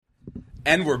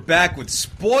And we're back with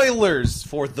spoilers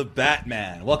for The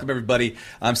Batman. Welcome, everybody.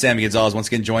 I'm Sammy Gonzalez, once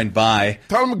again joined by...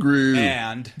 Tom McGrew's.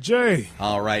 And... Jay.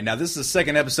 All right, now this is the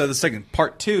second episode, the second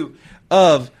part 2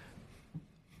 of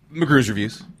McGrew's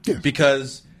Reviews. Yes.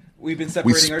 Because we've been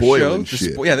separating our spoiling show.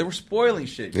 shit. They were spoiling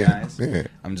shit, guys. Yeah.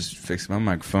 I'm just fixing my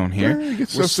microphone here. Yeah, get we're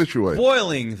yourself situated.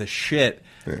 spoiling the shit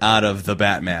out of The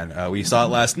Batman. We saw it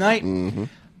last night. Mm-hmm.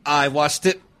 I watched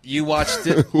it. You watched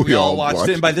it. we all watched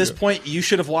it. And by this point, you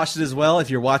should have watched it as well if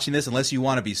you're watching this, unless you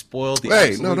want to be spoiled.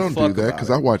 Hey, no, don't do that,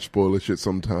 because I watch spoiler shit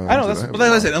sometimes. I know, that's what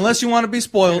I said. Unless you want to be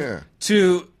spoiled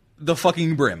to the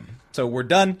fucking brim. So we're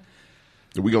done.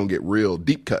 We're going to get real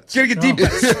deep cuts. Gonna get deep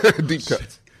cuts. Deep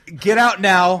cuts. Get out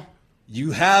now.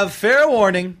 You have fair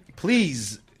warning.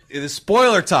 Please, it is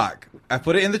spoiler talk. I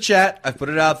put it in the chat. I put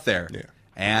it out there. Yeah.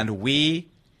 And we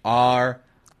are...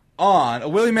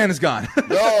 on. Willie Man is gone.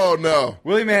 Oh, no.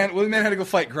 Willie Man had to go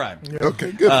fight crime. Yeah.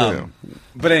 Okay, good for him.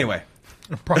 But anyway.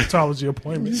 Proctology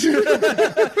appointment.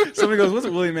 Somebody goes, what's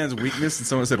Willie Man's weakness? And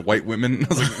someone said white women. I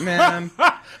was like, man.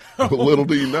 Little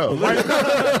do you know.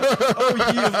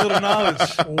 Oh, ye of little knowledge.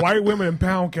 White women and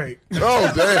pound cake.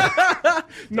 Oh, damn.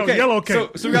 No, Okay, yellow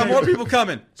cake. So we got more people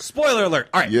coming. Spoiler alert.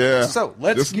 All right. Yeah. So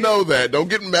let's just know that. Don't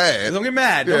get mad. Don't get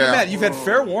mad. Don't get mad. You've had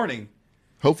fair warning.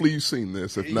 Hopefully you've seen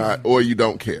this. If not, or you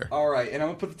don't care. All right, and I'm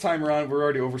going to put the timer on. We're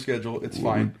already over schedule. It's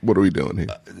fine. What are we doing here?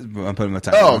 I'm putting the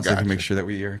timer on so we can make sure that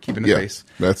we are keeping the pace.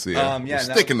 That's it.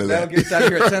 Sticking to that. That'll get us out of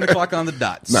here at 10 o'clock on the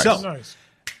dot. Nice. So, Nice.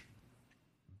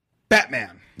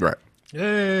 Batman. Right.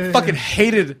 Yeah. I fucking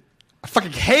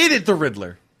hated the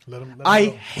Riddler. Let him I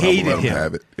go. hated Let him.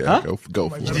 Have it. Yeah, Huh? go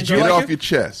for it. Did you Get like it off him? your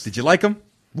chest. Did you like him?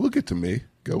 We'll get to me.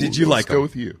 Did you like Let's go him?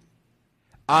 with you.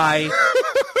 I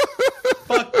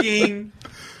fucking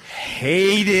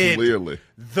hated Clearly.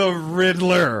 the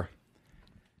Riddler.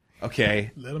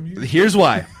 Okay. Let him use it. Here's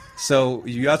why. So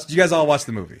you guys all watched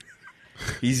the movie.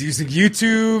 He's using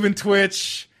YouTube and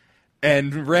Twitch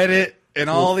and Reddit and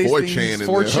all these 4chan things. in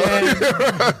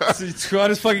 4chan. So he's on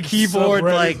his fucking keyboard,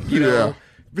 Subreddit. like, you know. Yeah.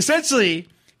 Essentially,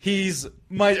 he's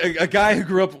a guy who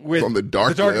grew up with From the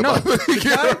dark web, No, I think.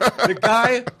 the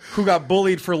guy who got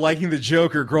bullied for liking the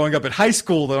Joker growing up in high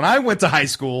school. When I went to high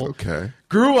school, Okay.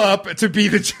 grew up to be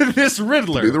this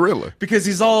Riddler. To be the Riddler. Because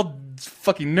he's all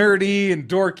fucking nerdy and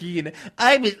dorky and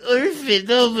I'm an orphan.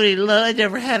 Nobody loved. I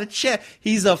never had a chat.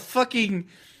 He's a fucking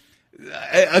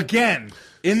again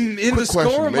in Quick the score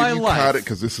question. of Maybe my you life. caught it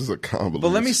because this is a convoluted But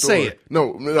let me story. say it.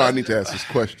 No, I need to ask this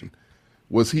question.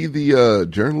 Was he the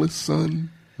journalist's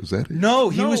son? Was that it? No,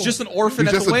 he was No. just an orphan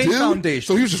He's at just the a Wayne dude? Foundation.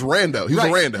 So he was just rando. He was a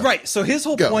rando. Right. So his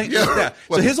whole Go. point Yeah. was that.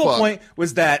 What So the his whole fuck? point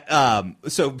was that.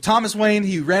 So Thomas Wayne,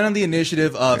 he ran on the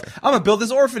initiative of, I'm gonna build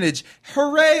this orphanage.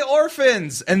 Hooray,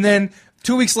 orphans! And then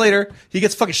 2 weeks later, he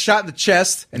gets fucking shot in the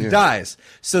chest and dies.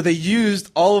 So they used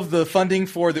all of the funding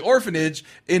for the orphanage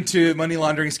into money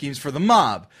laundering schemes for the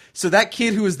mob. So that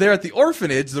kid who was there at the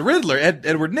orphanage, the Riddler,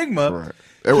 Edward Nygma. Right.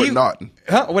 Edward Norton.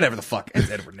 Whatever the fuck.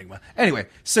 It's Edward Nygma. Anyway,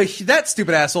 so that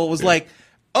stupid asshole was like,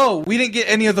 oh, we didn't get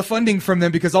any of the funding from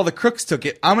them because all the crooks took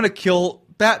it. I'm going to kill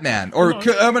Batman. Or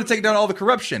I'm going to take down all the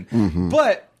corruption.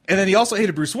 But... And then he also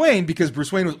hated Bruce Wayne because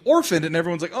Bruce Wayne was orphaned, and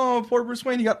everyone's like, "Oh, poor Bruce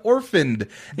Wayne, he got orphaned." And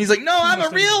he's like, "No, I'm a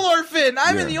real orphan.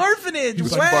 I'm in the orphanage." He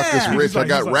was Wow. like, fuck this rich. I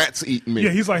got he's like- rats eating me. Yeah,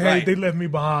 he's like, hey, Right. they left me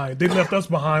behind. They left us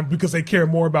behind because they cared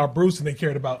more about Bruce than they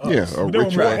cared about us. Yeah, a there were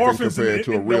rich more orphan orphans compared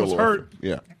to a that real was orphan. hurt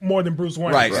Yeah. more than Bruce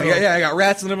Wayne. Right. So, So, I got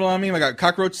rats living on me. I got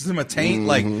cockroaches in my taint.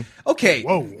 Like, okay,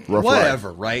 Whoa. Rough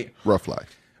whatever, right? Rough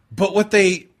life. But what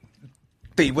they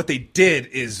did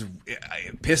is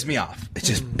it pissed me off. It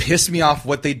just pissed me off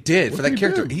what they did for that they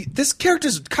character. do? This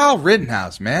character's Kyle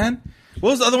Rittenhouse, man.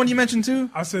 What was the other one you mentioned too?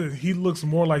 I said he looks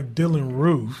more like Dylan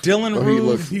Roof Dylan he Roof.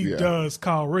 looks- than he Yeah. does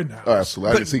Kyle Rittenhouse. Oh,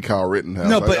 absolutely. I can see Kyle Rittenhouse.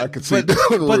 No, but I could see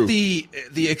Dylan but Roof.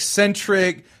 the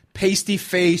eccentric, pasty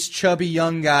faced, chubby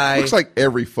young guy. Looks like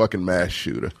every fucking mass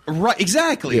shooter. Right,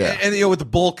 exactly. Yeah. And you know, with the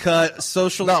bowl cut,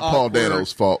 socially Not Paul awkward.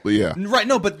 Dano's fault, but yeah. Right,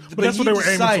 no, but that's he what they were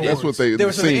aiming decided, towards. That's what they- there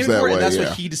was something seems aiming that for it, and way, that's yeah.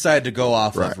 what he decided to go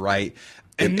off of, right?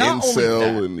 And not only incel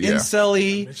that, and- yeah.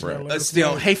 incel-y, you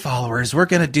know, hey followers, we're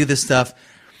gonna do this stuff.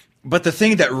 But the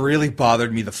thing that really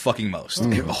bothered me the fucking most,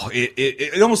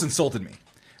 it almost insulted me.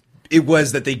 It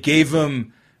was that they gave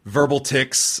him verbal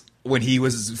tics when he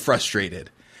was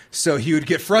frustrated. So he would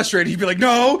get frustrated. He'd be like,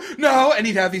 "No, no," and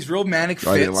he'd have these real manic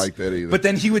fits. I didn't like that either. But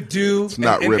then he would do. It's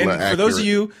not Riddler for those of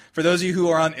accurate. you who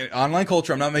are on online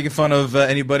culture, I'm not making fun of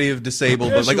anybody of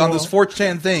disabled, but Yes, like you on are. those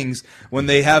 4chan things, when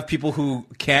they have people who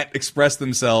can't express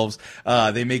themselves,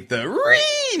 they make the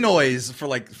ree noise for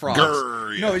like frogs.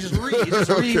 Grr. No, it's just ree. It's just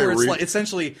ree, Okay, where it's ree. like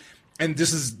essentially. and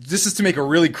this is to make a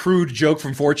really crude joke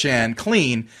from 4chan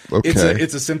clean. Okay.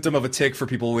 It's a symptom of a tic for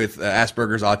people with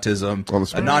Asperger's, autism, On the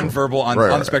spectrum. nonverbal on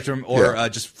the spectrum, or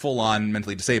just full on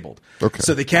mentally disabled. Okay.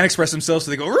 So they can't express themselves,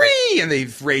 so they go ree and they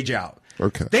rage out.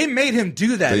 Okay. They made him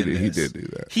do that. He did do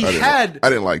that. I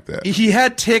didn't like that. He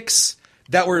had tics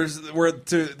that were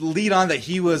to lead on that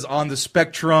he was on the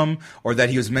spectrum or that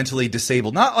he was mentally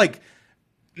disabled. Not like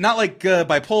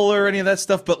bipolar or any of that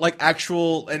stuff, but like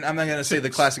actual, and I'm not going to say the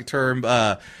classic term,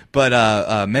 but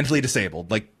mentally disabled,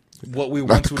 like what we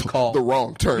once would call the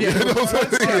wrong term.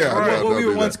 Yeah, what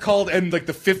we once called, and like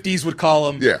the 50s would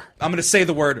call them. Yeah. I'm going to say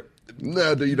the word.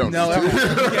 No, you don't. No,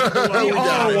 the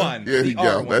R one. There you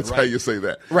go. That's how you say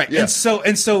that. Right. Yeah. And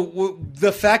so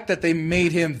the fact that they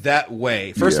made him that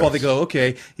way, first of all, they go,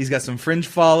 okay, he's got some fringe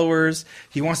followers.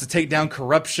 He wants to take down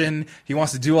corruption. He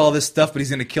wants to do all this stuff, but he's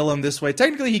going to kill him this way.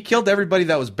 Technically, he killed everybody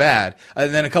that was bad,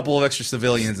 and then a couple of extra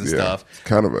civilians and stuff. It's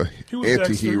kind of a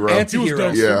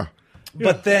anti-hero. Yeah.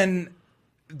 But then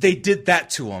they did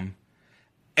that to him.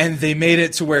 And they made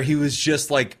it to where he was just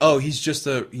like, oh, he's just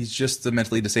a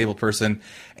mentally disabled person,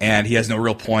 and he has no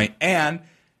real point. And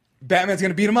Batman's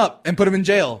going to beat him up and put him in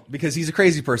jail because he's a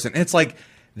crazy person. And it's like,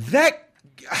 that.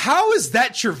 How is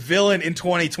that your villain in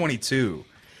 2022?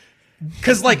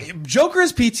 Because like Joker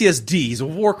is PTSD. He's a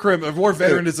war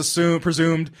veteran is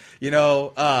presumed. You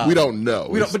know, we don't know.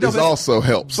 This also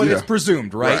helps, but it's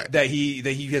presumed, right? That he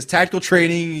has tactical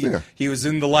training. He was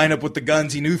in the lineup with the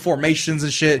guns. He knew formations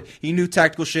and shit. He knew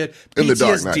tactical shit. PTSD, in the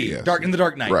Dark Knight, in the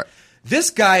Dark Knight. Right. This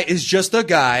guy is just a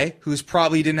guy who's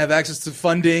probably didn't have access to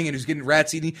funding and who's getting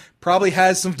rats eaten. Probably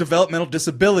has some developmental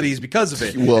disabilities because of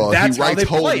it. Well, that's he writes how they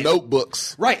whole play it.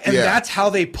 notebooks, right? And that's how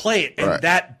they play it, and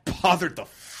that bothered the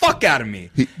fuck out of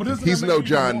me. He's no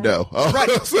John Doe. Right.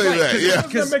 I'll say that. Yeah.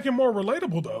 Doesn't that make him more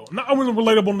relatable, though? Not only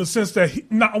relatable in the sense that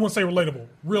I wouldn't say relatable,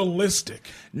 realistic.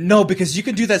 No, because you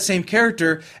can do that same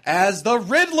character as the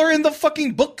Riddler in the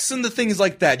fucking books and the things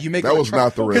like that. You make that was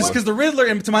not the Riddler. Because the Riddler,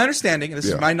 and to my understanding, and this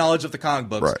is my knowledge of the comic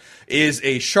books, is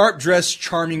a sharp-dressed,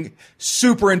 charming,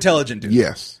 super intelligent dude.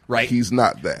 Yes. Right? He's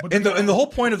not that. And the whole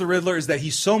point of the Riddler is that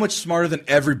he's so much smarter than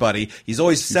everybody. He's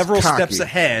always several steps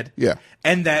ahead. Yeah.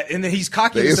 And then he's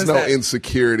cocky. There in the is sense no that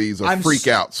insecurities or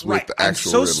freakouts with the actual I'm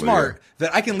so Riddler, smart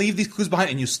that I can leave these clues behind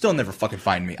and you still never fucking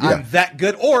find me. I'm that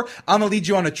good. Or I'm going to lead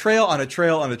you on a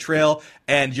trail,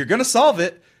 and you're going to solve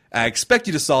it. I expect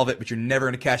you to solve it, but you're never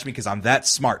going to catch me because I'm that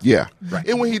smart. Yeah. Right.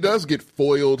 And when he does get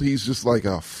foiled, he's just like,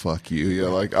 oh, fuck you. Yeah,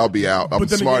 like, I'll be out. I'm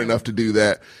smart enough to do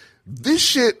that. This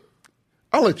shit,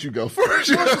 I'll let you go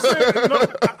first.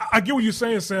 I get what you're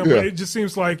saying, Sam, but it just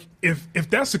seems like if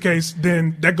that's the case,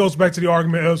 then that goes back to the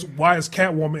argument as why is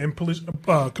Catwoman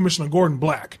and Commissioner Gordon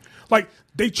black? Like,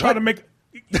 they try to make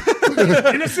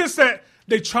in the sense that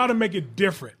they try to make it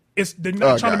different. They're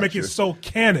not trying to make it so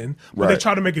canon, but they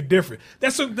try to make it different.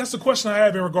 That's the question I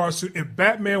have in regards to if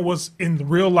Batman was in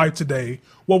real life today,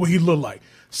 what would he look like?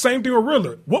 Same thing with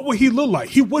Riddler. What would he look like?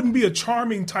 He wouldn't be a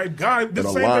charming type guy. In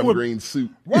a lime green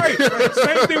suit. Right.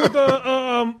 Same thing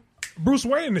with Bruce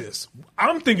Wayne is.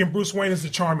 I'm thinking Bruce Wayne is the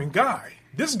charming guy.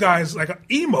 This guy is like an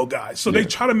emo guy. So they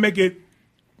try to make it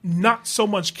not so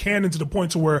much canon to the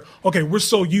point to where, okay, we're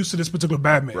so used to this particular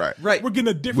Batman. Right. We're getting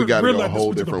a different Riddler at this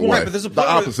whole particular different point. way. Right, but there's a the point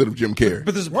opposite of Jim Carrey.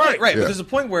 But there's a point, but there's a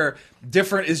point where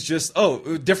different is just,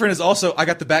 different is also, I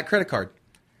got the Bat credit card.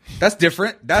 That's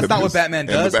different. That's not what Batman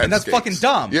does, and that's fucking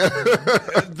dumb. Yeah.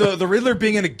 the Riddler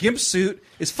being in a gimp suit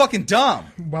is fucking dumb.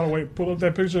 By the way, pull up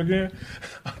that picture again.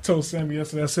 I told Sammy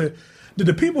yesterday, I said, did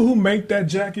the people who make that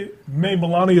jacket make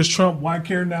Melania's Trump white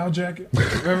care now jacket?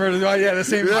 Remember? The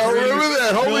same. Yeah, I remember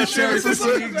that. Holy shit. It's the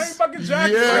same fucking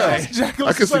jacket. Yeah.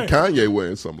 I can see Kanye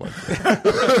wearing something like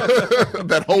that.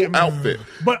 That whole outfit.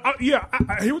 But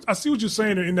I see what you're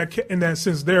saying in that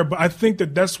sense there, but I think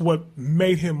that's what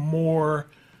made him more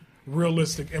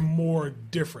realistic and more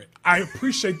different. I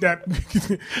appreciate that.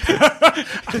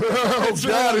 Oh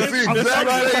God, it's the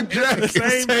exact same jacket.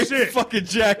 Same shit. Fucking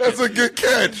jacket. That's a good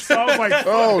catch. So I was like,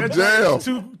 oh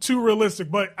damn, too realistic.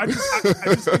 But I just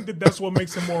think that's what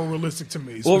makes him more realistic to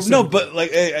me. Well, no, but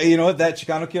like you know what, that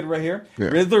Chicano kid right here,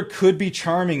 Riddler could be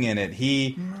charming in it.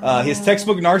 His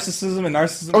textbook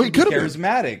narcissism he could be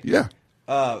charismatic. Yeah.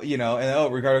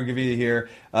 Ricardo give you here.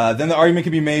 Then the argument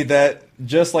can be made that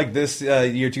just like this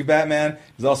year 2 Batman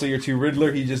is also year 2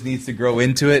 Riddler, he just needs to grow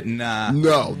into it.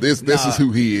 No, this is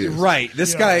who he is. Right.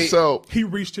 This guy. So he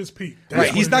reached his peak.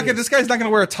 Right. He's not. This guy's not going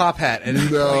to wear a top hat.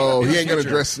 No, he ain't going to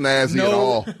dress snazzy at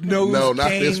all. No, not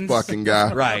this fucking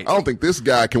guy. Right. I don't think this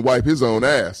guy can wipe his own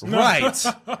ass. Right.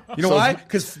 You know why?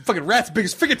 Because fucking rat's big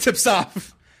his fingertips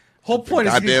off. Whole point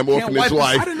is goddamn he can't orphanage wipe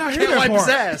life. I did not hear can't that wipe part. his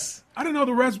ass. I didn't know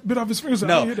the rats bit off his fingers. I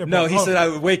didn't hear that No, part. he said I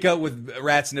would wake up with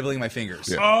rats nibbling my fingers.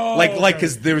 Yeah. Oh, like okay.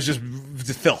 because there was just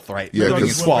filth, right? Yeah, Everything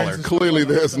because is squalor. clearly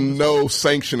there's no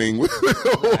sanctioning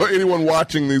or anyone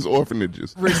watching these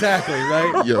orphanages. Exactly,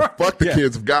 right? Yeah, fuck the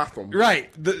kids of Gotham. Right.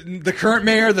 The current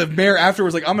mayor, the mayor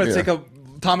afterwards, like, I'm going to Yeah. take up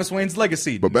Thomas Wayne's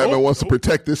legacy. But Batman wants to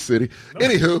protect this city.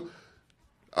 Anywho,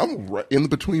 I'm right in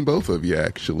between both of you,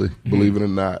 actually, believe it or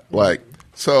not. Like,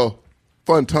 so,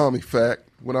 fun Tommy fact,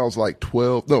 when I was like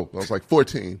 12, no, I was like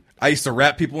 14. I used to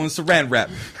wrap people in saran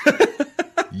wrap.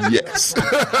 Yes.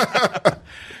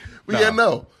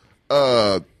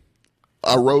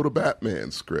 I wrote a Batman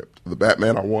script, the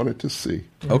Batman I wanted to see.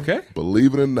 Okay.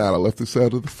 Believe it or not, I left this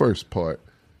out of the first part.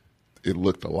 It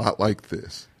looked a lot like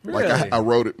this. Really? Like I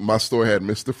wrote it. My story had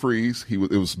Mr. Freeze. It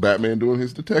was Batman doing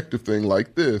his detective thing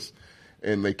like this,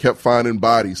 and they kept finding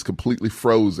bodies completely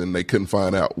frozen. They couldn't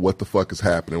find out what the fuck is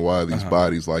happening. Why are these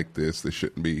bodies like this? They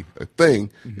shouldn't be a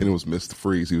thing. And it was Mr.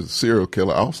 Freeze. He was a serial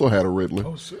killer. I also had a Riddler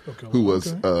who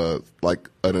was like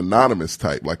an anonymous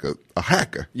type, like a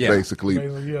hacker, basically.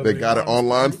 They got an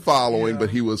online following, but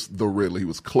he was the Riddler. He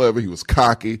was clever. He was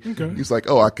cocky. He's like,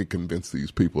 I could convince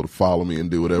these people to follow me and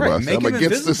do whatever I say. I'm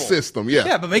against the system.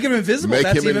 Yeah, but make him invisible. Make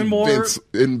That's him even more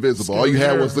invisible. All you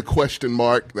had was the question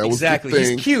mark. That was the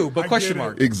thing. He's Q, but question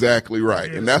mark. Exactly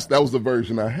right. And that was the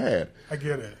version I had. I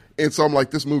get it. And so I'm like,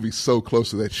 this movie's so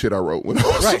close to that shit I wrote when I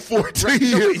was 14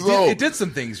 years old. It did some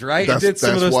things, right? That's, it did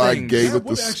some of those why things. I gave it That the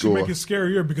would actually make it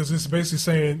scarier because it's basically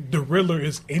saying the Riddler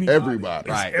is anybody. Everybody.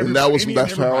 Right. And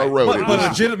that's how I wrote it. But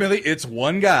legitimately, it's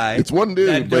one guy. It's one dude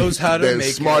that knows how to that's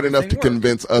make smart enough to work.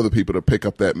 convince other people to pick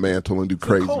up that mantle and do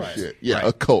crazy shit. Yeah, Right.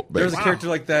 a cult, There was basically. a character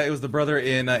like that. It was the brother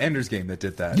in Ender's Game that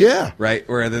did that. Yeah. Right?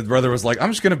 Where the brother was like, I'm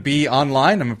just going to be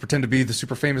online. I'm going to pretend to be the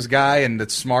super famous guy and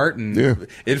that's smart and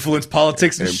influence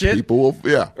politics and shit. People will,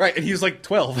 Right. And he was like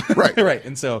 12. Right. Right.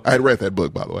 And so. I had read that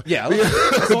book, by the way. Yeah.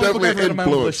 That's the only book I've read on my own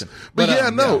volition.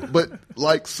 But but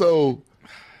like, so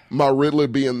my Riddler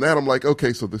being that, I'm like,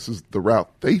 okay, so this is the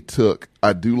route they took.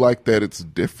 I do like that it's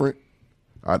different.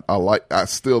 I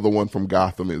still the one from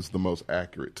Gotham is the most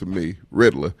accurate to me,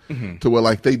 Riddler. To where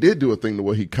like they did do a thing to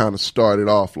where he kind of started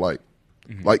off like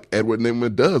Edward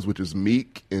Nygma does, which is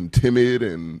meek and timid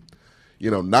and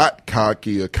not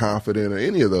cocky or confident or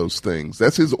any of those things.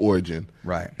 That's his origin.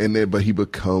 Right. And then but he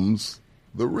becomes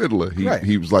the Riddler.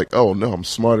 He was like, oh no, I'm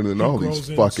smarter than all these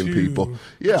fucking people.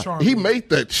 Yeah. He made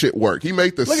that shit work. He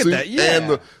made the suit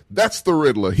and that's the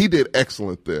Riddler. He did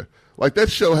excellent there. Like,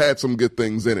 that show had some good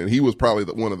things in it. He was probably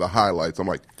one of the highlights. I'm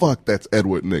like, fuck, that's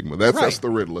Edward Nygma. That's the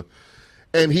Riddler.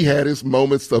 And he had his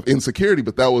moments of insecurity,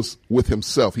 but that was with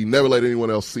himself. He never let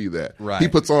anyone else see that. Right. He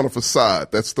puts on a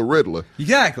facade. That's the Riddler.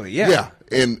 Exactly, yeah.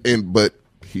 Yeah. But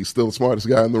he's still the smartest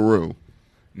guy in the room.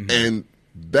 And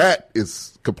that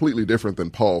is completely different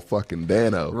than Paul fucking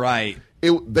Dano. Right.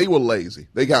 They were lazy.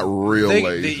 They got real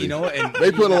lazy. You know what? And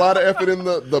they put a lot of effort in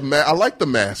the mask. I like the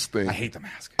mask thing. I hate the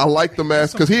mask. I like the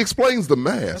mask because he explains the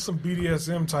mask. That's some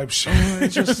BDSM type shit.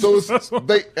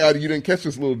 You didn't catch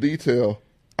this little detail.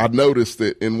 I noticed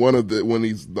it in one of the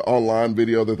online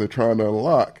video that they're trying to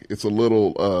unlock. It's a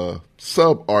little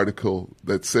sub article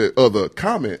that said, the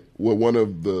comment where one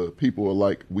of the people are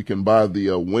like, we can buy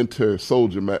the Winter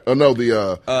Soldier mask.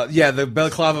 The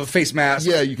balaclava face mask.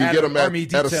 Yeah, you can get them at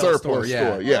a surplus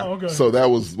store. Yeah. Oh, okay. So that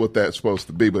was what that's supposed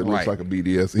to be, but it looks like a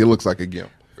BDS. He looks like a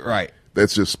gimp. Right.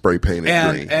 That's just spray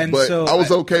painted green. But so I was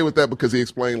okay with that because he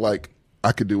explained like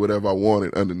I could do whatever I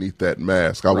wanted underneath that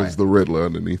mask. I was the Riddler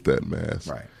underneath that mask.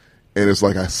 Right. And it's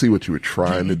like I see what you were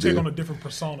trying to do. Take on a different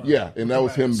persona. Yeah, and that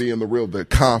was him being the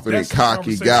confident,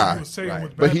 cocky guy. He was saying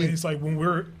with Batman, he's like, when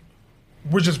we're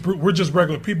just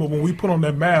regular people. When we put on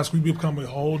that mask, we become a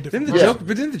whole different.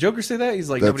 Didn't the Joker say that? He's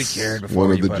like, nobody cared before.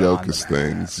 One of you the put Joker's on the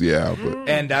things, yeah. But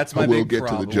and that's my big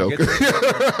problem. We'll get to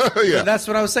the Joker. Yeah, that's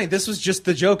what I was saying. This was just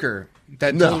the Joker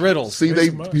that told riddles. See,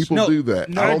 people do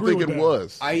that. I don't think it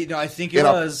was. I think it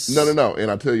was. No.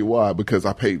 And I'll tell you why. Because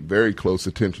I paid very close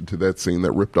attention to that scene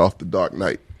that ripped off The Dark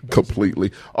Knight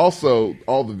completely. Also,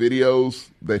 all the videos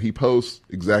that he posts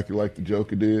exactly like the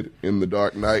Joker did in The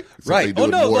Dark Knight. Right.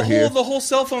 The whole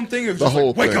cell phone thing of just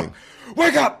like,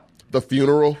 wake up. The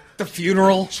funeral.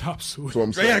 Chop suey. So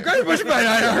I'm saying. Yeah,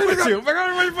 I heard it too.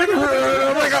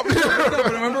 Wake up.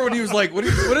 Remember when he was like, what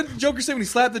did the Joker say when he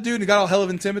slapped the dude and he got all hell of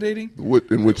intimidating?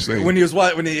 In which scene? When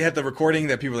he had the recording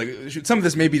that people were like, some of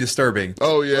this may be disturbing.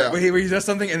 Oh, yeah. Where he does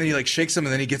something and then he like shakes him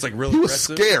and then he gets like really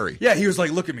aggressive. He was scary. Yeah, he was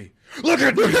like, look at me. Look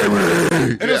at me.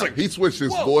 And it was like, he switched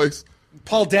his voice.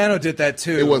 Paul Dano did that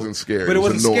too. It wasn't scary. But it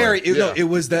wasn't annoying. scary. It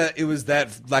was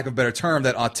that, lack of a better term,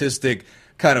 that autistic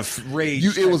kind of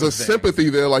rage. It was a thing. sympathy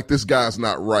there, like this guy's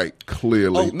not right.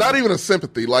 Clearly, not even a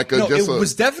sympathy, like it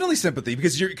was definitely sympathy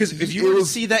because if you were to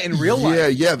see that in real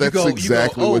life, that's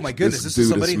exactly oh what my goodness, this dude is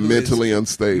somebody is who mentally is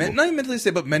unstable, not even mentally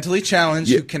unstable, but mentally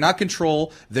challenged, who cannot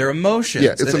control their emotions.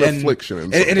 Yeah, it's an affliction,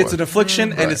 and it's an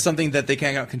affliction, and it's something that they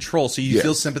cannot control. So you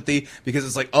feel sympathy because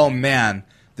it's like, oh man.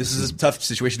 This is a tough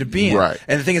situation to be in. Right.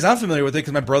 And the thing is, I'm familiar with it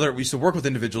because my brother, we used to work with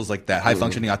individuals like that,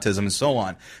 high-functioning autism and so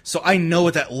on. So I know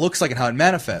what that looks like and how it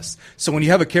manifests. So when you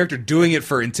have a character doing it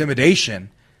for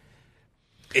intimidation,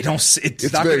 it's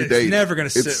never going to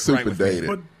sit super right with dated. me.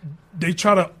 But they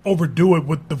try to overdo it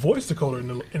with the voice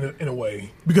decoder in a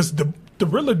way. Because the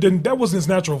Riddler that wasn't his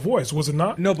natural voice, was it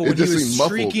not? No, but when he was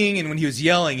shrieking and when he was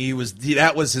yelling,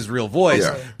 that was his real voice.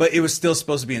 Yeah. But it was still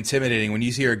supposed to be intimidating. When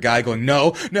you hear a guy going,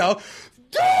 no,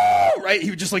 right? He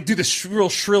would just like do this real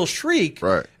shrill shriek.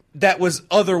 Right. That was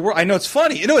otherworldly. I know it's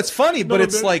funny. But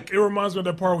it's like it reminds me of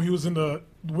that part where he was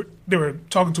they were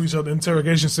talking to each other,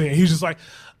 interrogation scene. He was just like,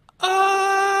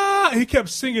 he kept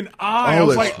singing I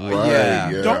was like,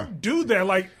 right. don't do that.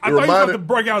 Like I thought he was about to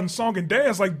break out in song and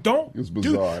dance. Like don't. It was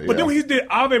bizarre. But then when he did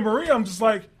Ave Maria, I'm just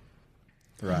like.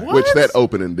 Right. What? Which that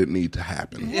opening didn't need to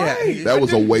happen. Yeah, that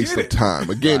was a waste of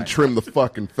time. Again, trim the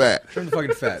fucking fat.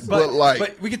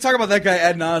 But we can talk about that guy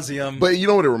ad nauseum. But you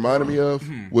know what it reminded me of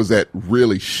was that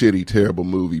really shitty, terrible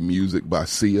movie, Music by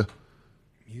Sia.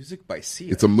 Music by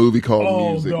Sia. It's a movie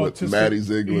called Music with Maddie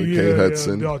Ziegler and Kate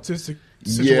Hudson. The autistic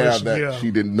situation.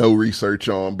 She did no research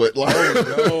on, but like,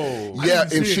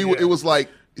 it was like.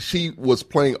 She was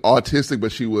playing autistic, but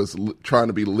she was trying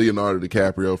to be Leonardo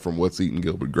DiCaprio from What's Eating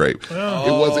Gilbert Grape. Oh.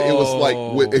 It was like,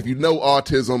 if you know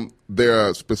autism, there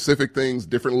are specific things,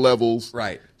 different levels.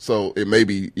 Right. So it may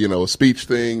be, a speech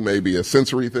thing, maybe a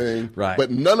sensory thing. Right.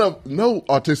 But no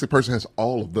autistic person has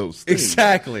all of those things.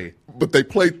 Exactly. But they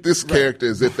played this character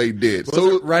as if they did.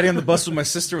 So riding on the bus with my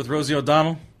sister with Rosie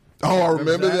O'Donnell. Oh, I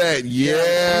remember that.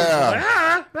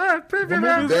 Yeah.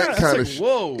 That kind of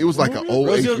whoa. It was like an old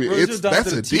HBO.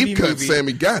 That's a deep cut, movie.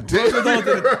 Sammy. God damn.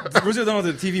 Rosie O'Donnell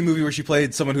did a TV movie where she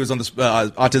played someone who was on the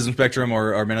autism spectrum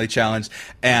or mentally challenged,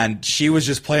 and she was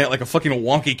just playing it like a fucking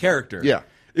wonky character. Yeah.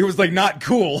 It was like not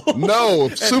cool. No,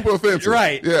 super offensive.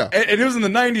 Right. Yeah. And it was in the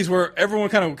 90s where everyone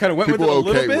kind of went People with it a little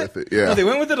okay bit. with it, yeah. No, they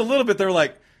went with it a little bit. They were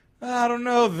like, I don't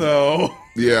know though.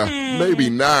 Yeah, maybe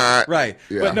not. Right.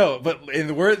 Yeah. But in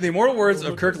the immortal words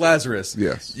of Kirk Lazarus,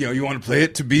 yes. You want to play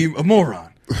it to be a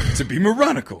moron, to be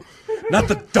moronical, not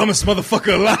the dumbest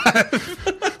motherfucker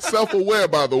alive. Self-aware,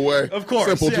 by the way. Of course.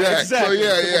 Simple Jack. Exactly.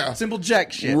 So Simple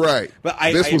Jack shit. Right. But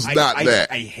this was not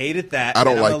that. I hated that. I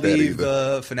don't like I'm that gonna leave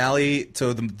either. the finale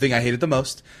to the thing I hated the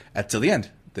most till the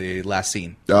end, the last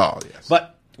scene. Oh, yes.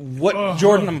 But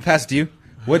Jordan, I'm going to pass it to you.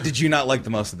 What did you not like the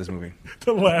most of this movie?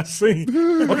 The last scene.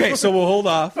 Okay, so we'll hold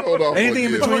off. Anything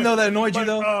in between, though, that annoyed you,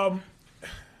 though?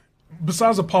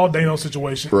 Besides the Paul Dano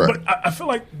situation. Right. But I feel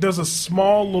like there's a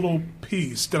small little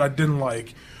piece that I didn't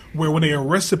like where when they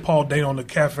arrested Paul Dano in the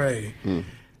cafe,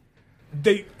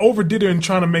 they overdid it in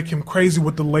trying to make him crazy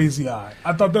with the lazy eye.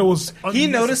 I thought that was unnecessary. He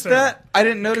noticed that? I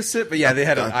didn't notice it, but yeah, they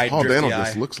had an eye Paul Dano eye.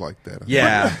 just looks like that.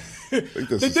 Yeah.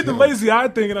 They did the lazy eye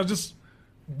thing, and I just...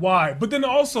 Why? But then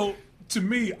also... To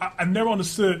me, I never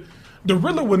understood. The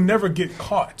Riddler would never get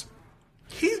caught.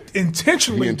 He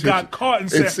intentionally got caught and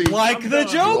said, like the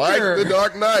Joker. Like the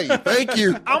Dark Knight. Thank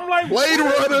you. I'm like, Blade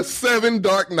Runner 7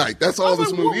 Dark Knight. That's all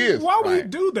this movie is. Why would he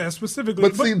do that specifically?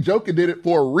 But see, Joker did it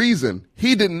for a reason.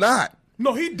 He did not.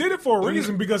 No, he did it for a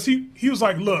reason because he was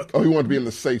like, look. Oh, he wanted to be in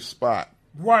the safe spot.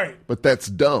 Right. But that's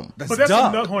dumb. That's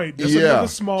dumb. Another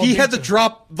small he had to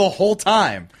drop the whole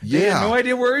time. Yeah. They had no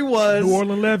idea where he was. New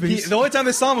Orleans levies. The only time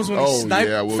they saw him was when he sniped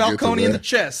Falcone in the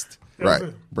chest.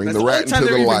 Right. Bring That's the rat time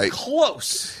into the they're light. Even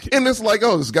close. And it's like,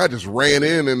 this guy just ran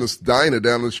in this diner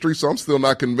down the street, so I'm still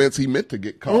not convinced he meant to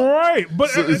get caught. Right.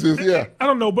 But so it's just, I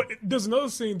don't know, but there's another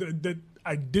scene that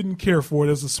I didn't care for.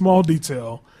 There's a small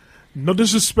detail. No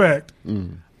disrespect.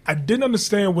 I didn't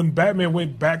understand when Batman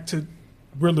went back to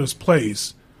Riddler's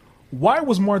place. Why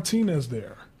was Martinez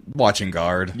there? Watching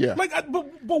guard. Yeah. But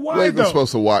why They're though?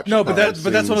 supposed to watch. No, but that's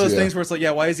one of those things where it's like,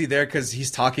 why is he there? Because he's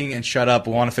talking and shut up.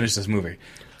 We want to finish this movie.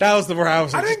 That was where I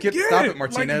was like, stop it,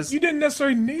 Martinez. You didn't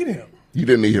necessarily need him. You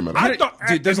didn't need him at all.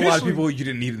 Dude, there's a lot of people you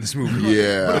didn't need in this movie.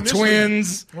 Yeah. The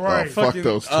twins. Right. Fuck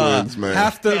those twins, man.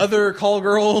 Half the other call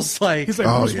girls. Like, he's like,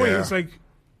 Bruce Wayne. It's like,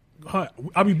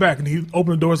 I'll be back. And he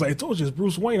opened the door. It's like, I told you it's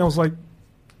Bruce Wayne. I was like,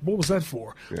 what was that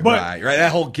for? Yeah. But right.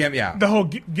 That whole gimp, yeah. The whole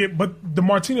gimp, but the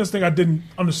Martinez thing, I didn't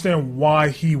understand why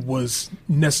he was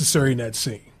necessary in that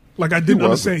scene. Like, I didn't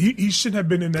understand. He shouldn't have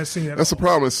been in that scene at all. That's the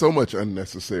problem. There's so much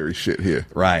unnecessary shit here.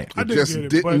 Right. It just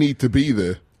didn't need to be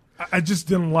there. I just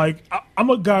didn't like. I'm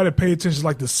a guy that pay attention to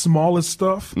like the smallest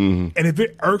stuff, and if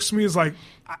it irks me, it's like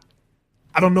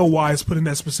I don't know why it's put in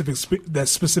that specific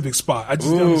spot. I just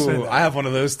don't understand that. I have one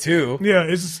of those too. Yeah,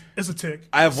 it's a tick.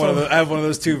 I have one of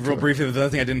those too. Real briefly, the other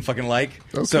thing I didn't fucking like.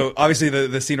 Okay. So obviously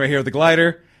the scene right here with the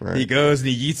glider. Right. He goes and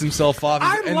he yeets himself off.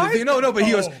 But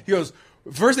he goes.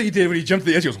 First thing he did when he jumped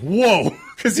to the edge, he goes, "Whoa!"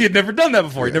 Because he had never done that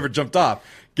before. He never jumped off.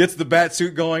 Gets the bat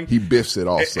suit going. He biffs it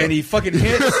also, and he fucking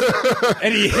hits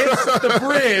the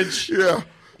bridge. Yeah,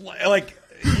 like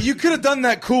you could have done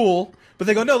that cool. But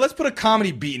they go, no, let's put a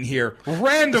comedy beat in here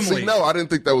randomly. See, no, I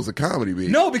didn't think that was a comedy beat.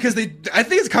 No, because I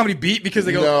think it's a comedy beat because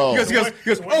they go, no. he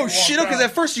goes, oh shit, because at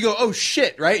first you go, oh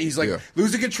shit, right? He's like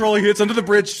losing control, he hits under the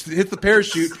bridge, hits the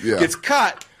parachute, gets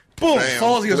caught, boom,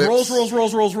 falls, he goes,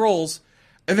 rolls,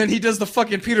 and then he does the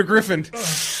fucking Peter Griffin.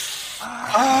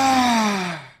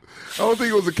 I don't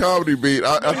think it was a comedy beat.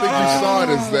 I think you saw it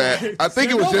as that. I think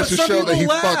it was just to show that he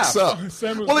fucks up.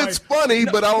 Well, it's funny,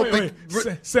 but I don't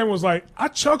think. Sam was like, I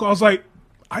chuckle. I was like,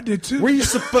 I did too. Were you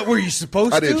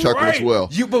supposed to? I did chuckle as well.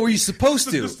 But were you supposed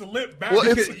to? Just to lip back. Well,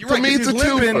 to me, it's a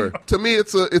twofer. To me,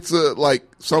 it's a like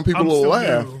some people will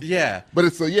laugh. New. Yeah, but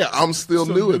it's I'm still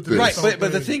new at this. Right,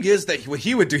 but the thing is that what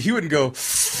he would do, he wouldn't go.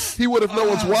 He would if no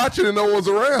one's watching and no one's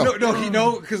around.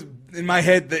 No, because in my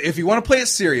head, if you want to play it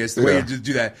serious, the way you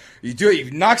do that, you do it.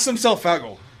 He knocks himself out.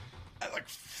 Go like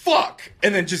fuck,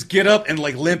 and then just get up and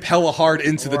like limp hella hard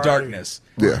into the darkness.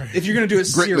 Yeah, if you're gonna do it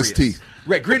serious, grit in his teeth.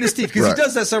 Right, grit in his teeth because he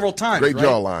does that several times. Great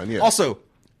jawline, yeah. Also,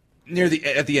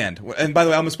 at the end, and by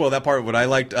the way, I'm gonna spoil that part. What I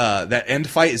liked, that end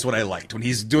fight is what I liked when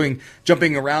he's jumping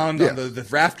around on the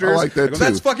rafters. I like that too.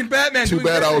 That's fucking Batman. Too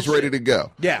bad I was ready to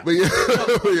go. Yeah. But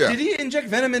Did he inject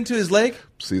venom into his leg?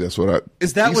 See, that's what I.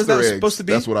 Was that supposed to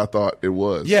be? That's what I thought it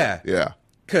was. Yeah. Yeah.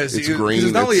 Because it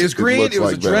was not only it was green, it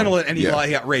was adrenaline, and he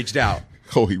got raged out.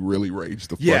 Oh, he really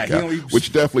raged the fuck out,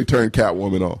 which definitely turned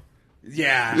Catwoman on.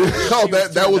 Yeah. Oh,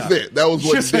 that was it. That was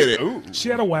what did it. Ooh. She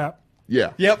had a whap.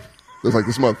 Yeah. Yep. It was like,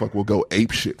 this motherfucker will go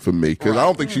ape shit for me. Because I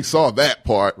don't think she saw that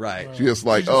part. Right. She just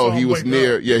like, he was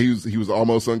near. Yeah, he was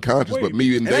almost unconscious, but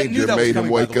me in danger made him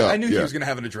wake up. I knew he was going to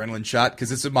have an adrenaline shot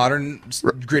because it's a modern,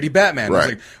 gritty Batman. Right. I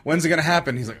was like, when's it going to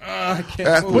happen? He's like, I can't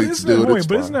Athletes move. do it.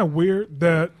 But isn't that weird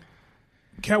that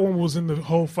Catwoman was in the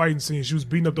whole fighting scene? She was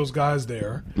beating up those guys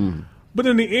there. Mm. But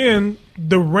in the end,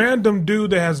 the random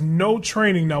dude that has no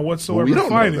training now whatsoever we don't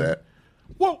fighting. Know that.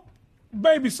 Well,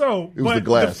 maybe so. It was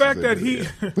but the fact that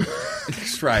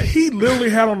That's right. He literally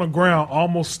had on the ground,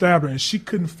 almost stabbed her, and she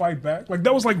couldn't fight back. Like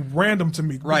that was like random to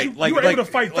me. Right. You were able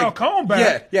to fight Falcone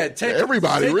back. Yeah.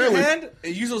 Everybody take really. Your hand,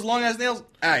 use those long ass nails.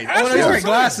 He was wearing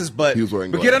glasses, but he was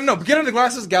wearing glasses. Get under the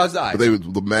glasses, gouge the eyes. But they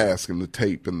with the mask and the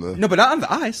tape and the. No, but not on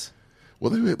the eyes. Well,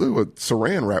 they were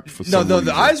saran wrapped for some reason.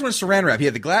 The eyes weren't saran wrapped. He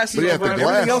had the glasses. But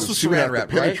everything else was saran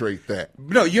wrapped. Penetrate that.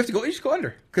 No, you just go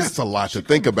under. That's a lot to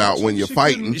think about when you're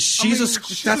fighting.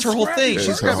 That's her whole thing.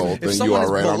 She's her whole thing. If someone is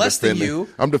molesting you,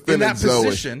 I'm defending in that Zoe.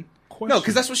 Position. No,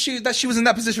 because that's what she was in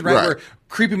that position, right? Where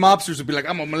creepy mobsters would be like,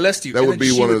 "I'm gonna molest you." That would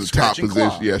be one of the top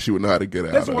positions. Yeah, she would know how to get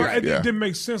out. That's why it didn't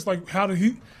make sense. Like, how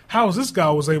is this guy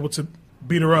was able to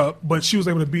beat her up, but she was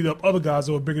able to beat up other guys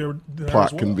that were bigger than her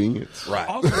as well. Convenience, right?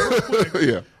 Also, real quick,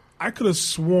 yeah. I could have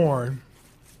sworn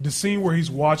the scene where he's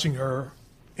watching her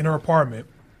in her apartment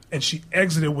and she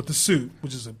exited with the suit,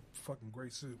 which is a fucking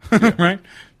great suit. Right?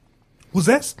 Was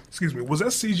that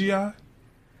CGI?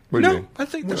 No, I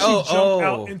think when she jumped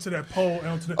out into that pole.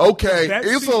 Okay,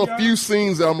 it's a few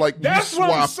scenes that I'm like, you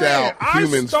swapped out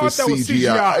humans for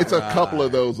CGI. It's a couple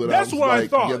of those that that's I was what like, I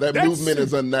thought. Yeah, that movement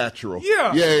is unnatural.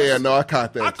 Yeah. No, I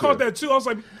caught that. I caught that too. I was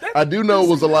like, I do know it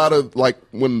was a lot of like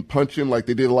when punching, like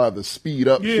they did a lot of the speed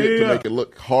up shit to make it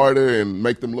look harder and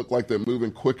make them look like they're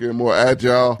moving quicker and more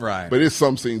agile. Right. But it's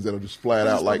some scenes that are just flat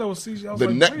out like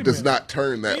the neck does not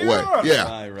turn that way.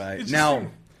 Yeah. Right. Now,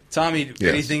 Tommy,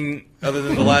 anything other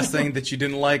than the last thing that you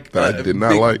didn't like? That I did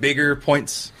not like. Bigger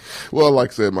points? Well, like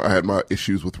I said, I had my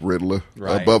issues with Riddler.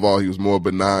 Right. Above all, he was more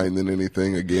benign than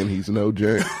anything. Again, he's no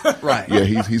right. Yeah,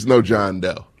 he's no John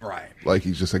Doe. Right. Like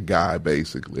he's just a guy,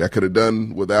 basically. I could have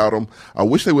done without him. I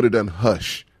wish they would have done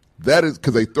Hush. That is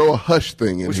because they throw a Hush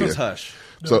thing in Which here. Which one's Hush?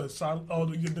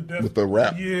 With the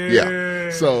rap.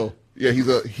 Yeah. So. Yeah,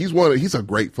 he's a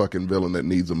great fucking villain that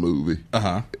needs a movie.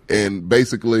 Uh-huh. And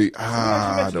basically,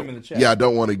 I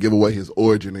don't want to give away his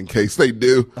origin in case they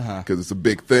do, because it's a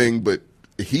big thing. But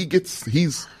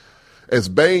he's as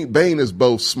Bane is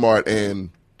both smart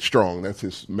and strong. That's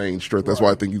his main strength. That's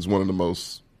why I think he's one of the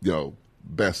most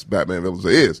best Batman villains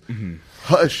there is. Mm-hmm.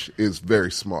 Hush is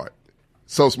very smart,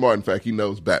 so smart. In fact, he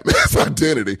knows Batman's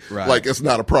identity. Right. Like it's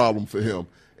not a problem for him,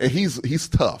 and he's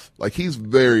tough. Like he's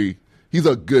very He's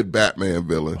a good Batman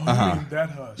villain. Oh, you mean That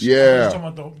Hush. Yeah. I was talking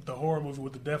about the horror movie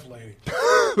with the deaf lady.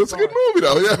 That's a good movie,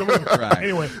 though. Yeah. Right.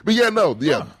 Anyway. But yeah, no,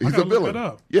 yeah, I he's gotta a look villain. that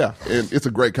up. Yeah, and it's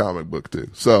a great comic book too.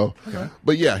 So,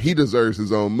 but yeah, he deserves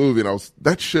his own movie, and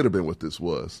that should have been what this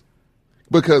was.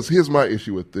 Because here's my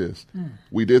issue with this: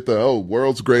 we did the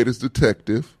world's greatest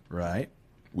detective, Right.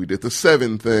 we did the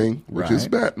Seven thing, which is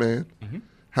Right. Batman.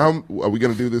 How are we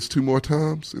going to do this 2 more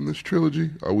times in this trilogy?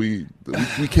 Are we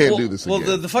can't do this again.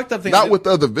 Well, the fucked up thing, not with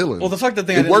other villains. Well, the fucked up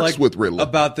thing it I didn't works like with Riddler.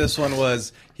 about this one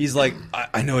was he's like,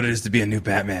 I know what it is to be a new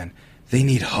Batman. They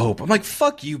need hope. I'm like,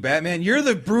 fuck you, Batman. You're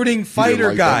the brooding fighter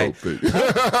like guy. the hope thing.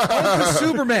 Hope is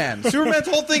Superman. Superman's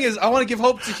whole thing is I want to give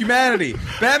hope to humanity.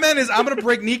 Batman is I'm going to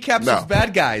break kneecaps No, of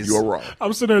bad guys. You're wrong.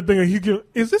 I'm sitting there thinking,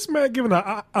 is this man giving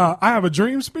a I have a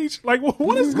dream speech? Like,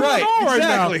 what is going Right, on right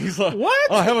now? exactly. He's like,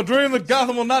 what? I have a dream that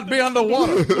Gotham will not be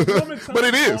underwater. But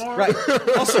it is. Right.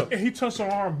 Also, And he touched her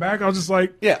arm back. I was just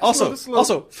like, yeah. Also, this little-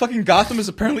 also, fucking Gotham is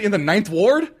apparently in the 9th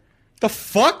Ward. The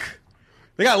fuck?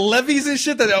 They got levees and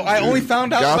shit that I only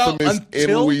found out Gotham about is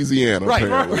until in Louisiana. Right,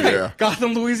 apparently, right. Yeah.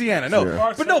 Gotham, Louisiana. No,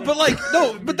 Yeah.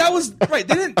 but that was right.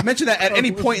 They didn't mention that at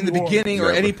any point in the beginning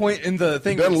or Yeah, any but point in the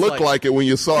thing. Doesn't It's look like it when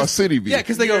you saw a city view. Yeah,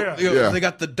 because they go, Yeah. Yeah. they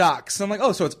got the docks. I'm like,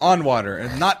 oh, so it's on water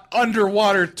and not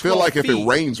underwater. 12 feel like if feet. it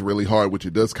rains really hard, which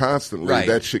it does constantly, Right.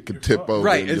 that shit could tip over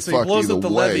Right, and and you so he fuck blows either up the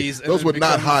way. levees and Those then were it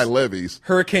not becomes high levees.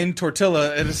 Hurricane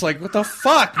Tortilla, and it's like, what the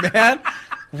fuck, man?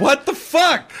 What the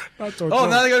fuck? Not Oh, Tortilla.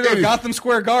 now they gotta go to Anyway. Gotham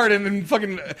Square Garden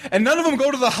and none of them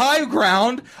go to the high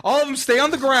ground. All of them stay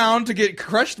on the ground to get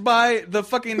crushed by the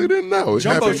fucking They didn't know. It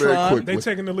happened very Jumbotron. quickly. they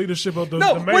taking the leadership of the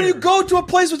No, the mayor. when you go to a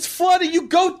place that's flooded, you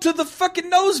go to the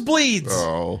fucking nosebleeds.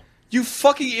 Oh. You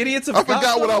fucking idiots of I forgot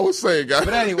Gotham. what I was saying, guys.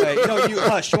 But anyway, no, you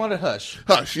hush. You want to hush.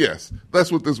 Hush, yes. That's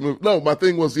what this movie... No, my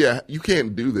thing was, you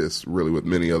can't do this really with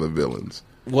many other villains.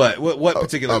 What A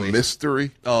particularly?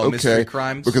 mystery. Oh, okay. mystery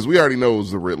crimes? Because we already know it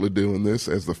was the Riddler doing this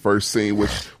as the first scene,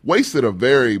 which wasted a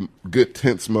very good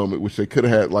tense moment, which they could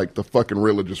have had, like, the fucking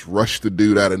Riddler just rush the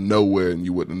dude out of nowhere and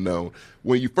you wouldn't have known.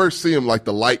 When you first see him, like,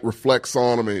 the light reflects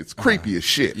on him and it's creepy as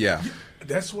shit. Yeah.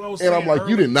 That's what I was And saying. I'm like,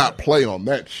 you earlier. did not play on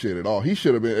that shit at all. He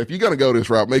should have been, if you're going to go this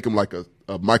route, make him like a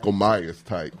Michael Myers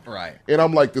type. Right. And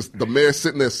I'm like, the mayor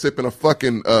sitting there sipping a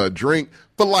fucking drink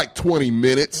for like 20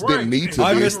 minutes. Right. Didn't need to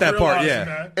I be. missed that part, Realizing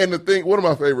yeah. that. And the thing, one of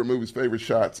my favorite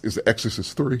shots is The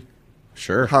Exorcist 3.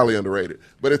 Sure. Highly underrated.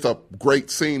 But it's a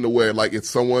great scene to where, like, it's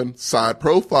someone side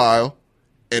profile,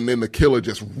 and then the killer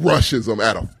just rushes them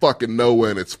out of fucking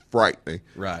nowhere, and it's frightening.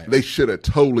 Right. They should have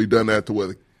totally done that to where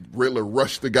the Riddler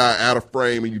rushed the guy out of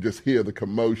frame, and you just hear the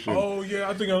commotion. Oh yeah,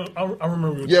 I think I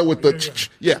remember. Yeah, with the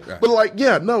but like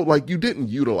like you didn't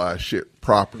utilize shit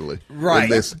properly. Right. In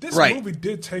this This Right. movie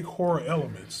did take horror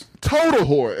elements, total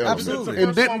horror elements, Absolutely.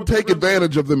 and didn't take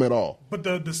advantage of them at all. but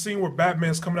the scene where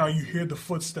Batman's coming out, you hear the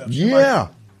footsteps. Yeah.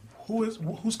 Like,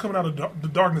 who's coming out of the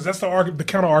darkness? That's the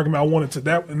counter argument I wanted to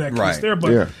that in that case Right. there.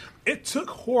 But Yeah. it took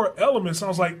horror elements. I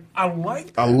was like, I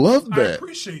like that. I love that. I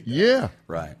appreciate that. Yeah.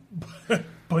 Right.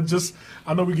 But just,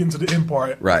 I know we get into the end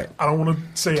part. Right. I don't want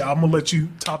to say, I'm going to let you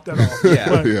top that off. Yeah.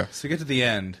 But Yeah. So we get to the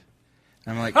end.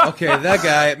 And I'm like, okay, that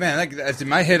guy, man, that's in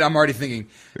my head, I'm already thinking,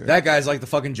 that guy's like the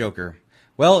fucking Joker.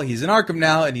 Well, he's in Arkham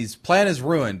now, and his plan is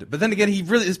ruined. But then again,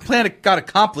 his plan got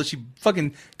accomplished. He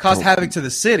fucking caused havoc to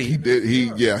the city. He did.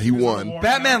 He won.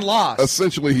 Batman lost.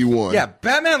 Essentially, he won. Yeah,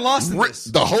 Batman lost in this.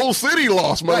 The whole city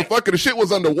lost, Right. motherfucker. The shit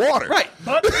was underwater. Right.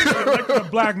 But they elected a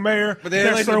black mayor. But they That's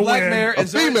elected their a black win. mayor. A And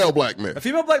Zoe- female black man. A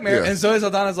female black mayor. Yeah. And Zoe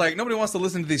Saldana's like, nobody wants to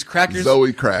listen to these crackers.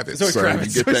 Zoe Kravitz. Zoe sir.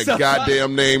 Kravitz. You get that Zoe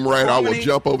goddamn name right, I will Harmony.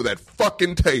 jump over that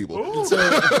fucking table.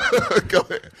 Go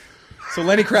ahead. So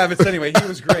Lenny Kravitz, anyway, he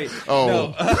was great.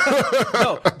 Oh.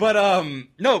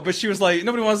 No, but she was like,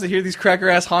 nobody wants to hear these cracker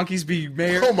ass honkies be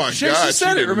mayor. Oh my She God, said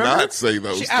she it. did Remember? not say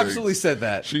those She things. absolutely said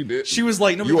that. She did. She was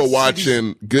like, nobody You were wants to see these-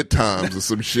 watching Good Times or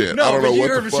some shit. No, I don't but know you what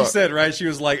heard the what fuck. she said, right? She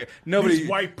was like, nobody, These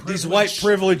white these white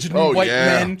privileged Oh, white yeah.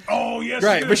 men. Oh, yes.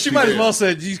 Right, but she might as did. well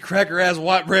said these cracker ass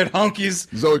white bread honkies.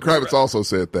 Zoe Kravitz also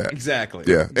said that. Exactly.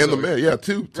 Yeah, and the Zoe. mayor. Yeah,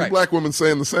 two Right. black women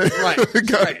saying the same. Right,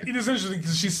 God. right. It is interesting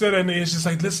because she said that, and it's just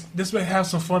like, let's have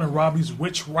some fun and rob these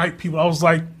rich white people. I was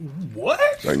like, what?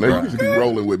 Like, no, you need to be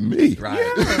rolling with me. Right.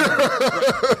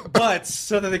 But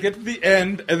so then they get to the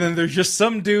end, and then there's just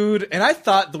some dude, and I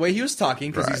thought the way he was talking,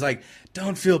 because he's Right. like,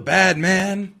 "Don't feel bad,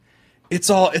 man. It's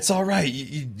all right.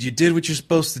 You did what you're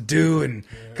supposed to do, and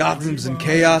Gotham's in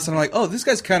chaos." And I'm like, "Oh, this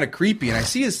guy's kind of creepy." And I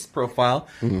see his profile.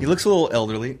 He looks a little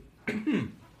elderly.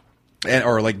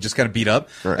 or like just kind of beat up.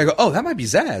 Right. I go, oh, that might be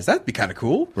Zaz. That'd be kind of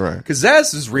cool. Right. Because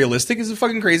Zaz is realistic. He's a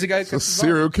fucking crazy guy. A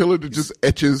serial killer that just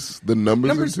etches the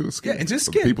numbers into his skin. Yeah, into his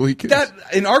of skin. People he kills. That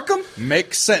in Arkham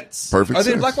makes sense. Perfect Are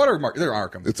they in sense. Blackwater or they're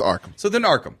Arkham? It's Arkham. So then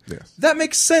Arkham. Yes. That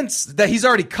makes sense that he's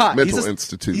already caught. Mental He's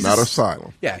institute, he's not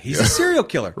asylum. Yeah, he's a serial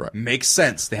killer. Right. Makes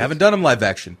sense. They haven't done him live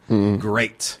action.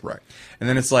 Great. Right. And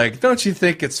then it's like, don't you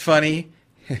think it's funny?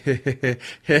 Did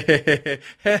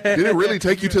it really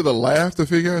take you to the laugh to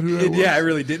figure out who that was? Yeah, I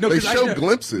really did. No, they 'cause I show didn't-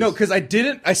 glimpses. No, because I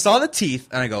didn't. I saw the teeth,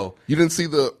 and I go. You didn't see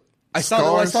the I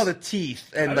scars? saw the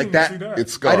teeth, and I like didn't that. see that.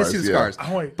 It's scars. I didn't see the yeah. scars,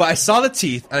 Oh, wait. but I saw the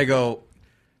teeth, and I go,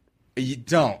 "You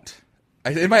don't."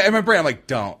 In my brain, I'm like,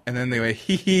 "Don't," and then they went,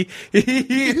 "Hee hee."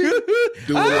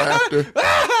 Do laughter.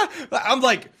 I'm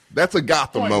like, That's a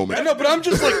Gotham moment. I know, but I'm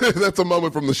just like, That's a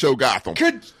moment from the show Gotham.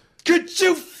 could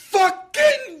you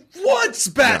fucking once,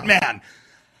 Batman,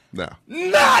 No.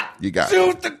 not You got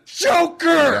do the Joker?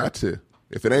 Got to.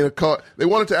 If it ain't a card, they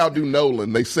wanted to outdo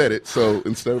Nolan. They said it. So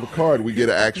instead of a card, we get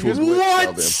an actual glimpse What?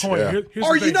 of them. Hold on, Yeah. here's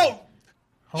Or the you thing. know,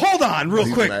 hold on, real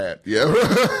He's quick. mad. Yeah.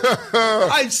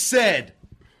 I've said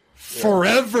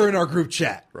forever in our group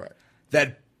chat Right.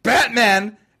 that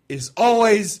Batman is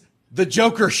always the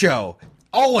Joker show.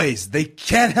 Always. They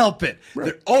can't help it. Right.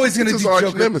 They're always going to It's do his arch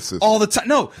Joker nemesis. all the time.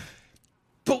 No.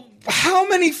 But how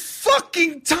many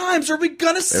fucking times are we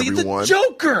going to see Everyone. the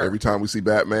Joker? Every time we see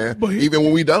Batman, But he- even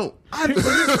when we don't. I'm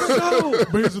so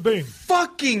But here's the thing.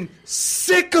 fucking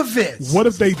sick of it. What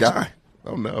if they Guy.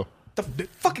 Oh, no. The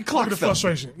fucking clock the film.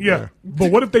 frustration? Yeah.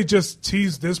 But what if they just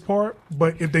tease this part?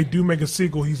 But if they do make a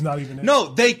sequel, he's not even in.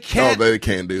 No, they can't. No, they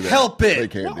can't do that. Help it. They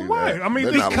can't do Why? that. I mean,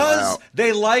 They're not Because allowed.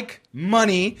 they like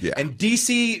money, Yeah. and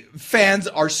DC fans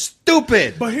are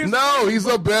stupid. But here's No, he's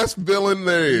the best villain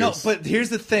there is. No, but here's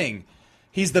the thing.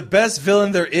 He's the best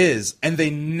villain there is, and they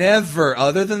never,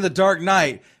 other than The Dark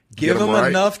Knight, give Get him him right.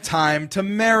 enough time to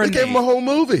marinate. They gave him a whole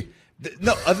movie.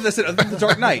 No, other than The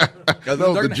Dark Knight. Other than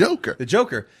No, Dark The Knight. Joker. The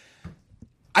Joker.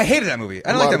 I hated that movie. I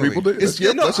don't A like lot that of movie. people did.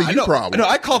 That's a I you know, problem. No,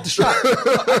 I called the shot.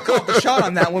 I called the shot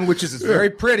on that one, which is it's very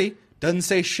pretty. Doesn't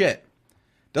say shit.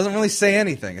 Doesn't really say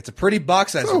anything. It's a pretty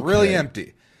box set. It's okay. really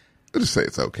empty. I just say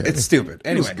it's okay. It's stupid.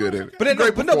 Anyway, was good in it. But, no,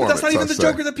 Great but that's not even performance, the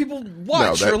I'll Joker say. that people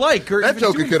watch that, or like. Or that even do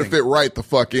Joker could have anything. fit right the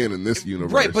fuck in this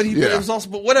universe. Right, but he yeah. it was also,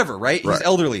 but whatever, right? Right. He's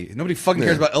elderly. Nobody fucking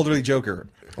cares Yeah. about elderly Joker.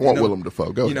 I want You know, Willem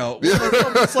Dafoe. Go You know, ahead.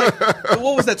 it's like,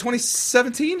 what was that,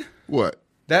 2017? What?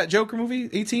 That Joker movie?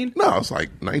 18? No, it's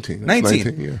like 19. It's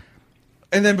 19. yeah.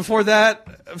 And then before that,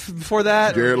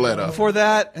 Jared Leto. before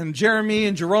that, and Jeremy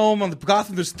and Jerome on the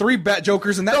Gotham. There's 3 Bat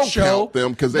Jokers in that Don't show. count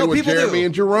them because they No, were people Jeremy do.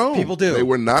 and Jerome. People do. They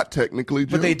were not technically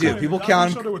Joker. But they do. Wait, People I'm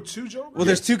count sure them. there were 2 Jokers. Well,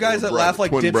 there's 2 guys that Brothers, laugh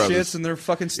like twin dipshits, brothers. and they're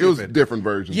fucking It was stupid. different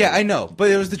versions. Yeah, of I know, but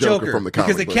it was the Joker, from the because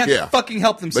comic they book. can't Yeah. fucking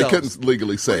help They themselves. couldn't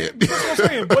legally say it. That's what I'm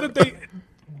saying. What if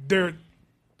they're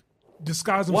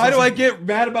disguised themselves? Why do I as- get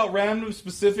mad about random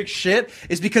specific shit?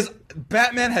 Is because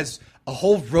Batman has a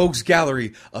whole rogues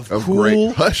gallery of Of cool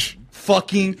great hush.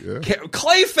 fucking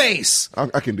Clayface.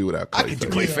 I can do without Clayface. I can do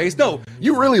Clayface. No,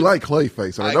 You really like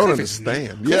Clayface, and I don't Clayface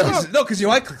understand. is- Yeah. No, because you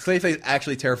know why Clayface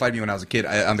actually terrified me when I was a kid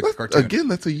on the cartoon. Again,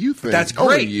 that's a you thing. That's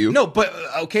Only great. You. No, but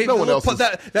okay, No the one little else is-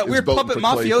 that is weird voting puppet for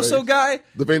mafioso Clayface. guy.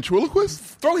 The ventriloquist?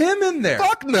 Throw him in there.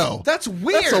 Fuck no. That's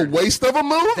weird. That's a waste of a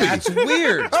movie. That's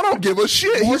weird. I don't give a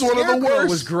shit. He's one of the Scarecrow worst.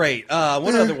 was great.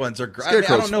 What other ones are great? I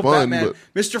Scarecrow's don't know fun, Batman.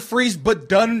 but- Mr. Freeze, but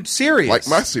done serious. Like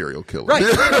my serial killer. Right.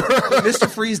 Mr.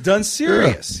 Freeze done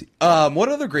serious. What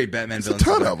other great Batman villains? a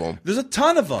ton are there? of 'em. There's a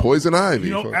ton of them. Poison Ivy.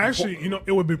 You know, actually,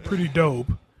 it would be pretty dope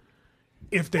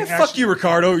if they actually. Fuck you,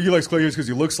 Ricardo. You like Clayface because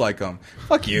he looks like him.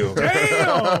 Fuck you.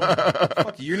 Damn.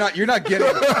 Fuck you. You're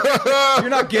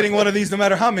not getting one of these no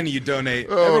matter how many you donate.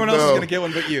 Everyone else is no. gonna get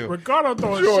one but you. Ricardo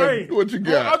throwing Jordan, shade. what you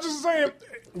got? I'm just saying,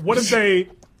 what if they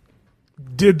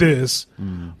did this,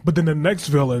 but then the next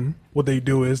villain, what they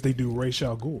do is they do Ra's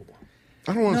al Ghul.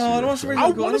 I don't want to No, see I don't that want to shit. I I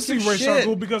want to see Ra's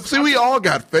al Ghul because See, we all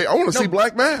got fake. I want to see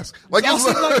Black Mask. Like I'll it's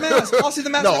see Black Mask. I'll see the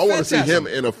Mask No, of I want to see Phantasm.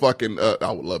 him in a fucking.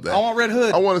 I would love that. I want Red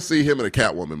Hood. I want to see him in a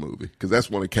Catwoman movie because that's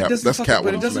one of Cat. Doesn't That's fucking-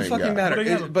 but it Catwoman's doesn't main fucking guy. matter. Well,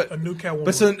 they have But a new Catwoman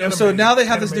But so animated- now they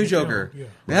have this new animated film, Joker. yeah.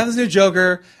 They have this new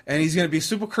Joker, and he's gonna be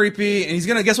super creepy, and he's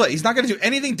gonna guess what? He's not gonna do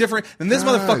anything different than this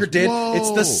Guys, motherfucker did. whoa.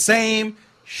 It's the same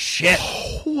shit.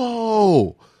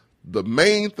 Whoa. The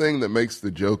main thing that makes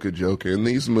the Joker in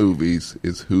these movies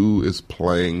is who is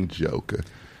playing Joker.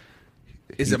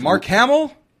 Is it Mark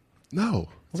Hamill? No,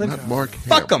 it's then not Mark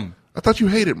fuck Hamill. him. I thought you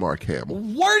hated Mark Hamill.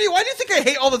 Why do you think I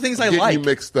hate all the things I Getting like? you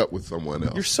mixed up with someone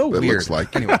else. You're so that weird. Looks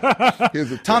like Anyway, Here's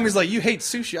the thing. Tommy's like, you hate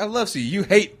sushi. I love sushi. You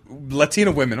hate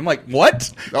Latina women. I'm like,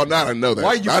 what? Oh, now I know that. Why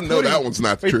are you I know putting- that one's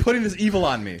not why are you true. putting this evil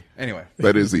on me? Anyway,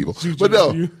 That is evil. But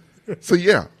no, So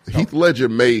yeah, Heath Ledger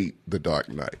made The Dark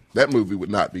Knight. That movie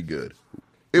would not be good.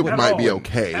 It might be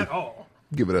okay. At all.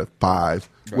 Give it a 5.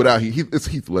 Right. Without it's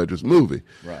Heath Ledger's movie.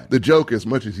 Right. The Joker, as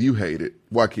much as you hate it,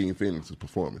 Joaquin Phoenix's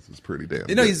performance is pretty damn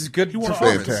good. He's a good performance.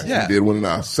 Fantastic. Yeah. He did win an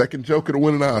Oscar. Second Joker to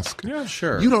win an Oscar. Yeah,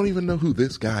 sure. You don't even know who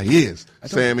this guy is,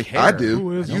 Sammy. care. I do.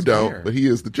 Who is You he? don't, but he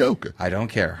is the Joker. I don't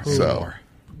care. So,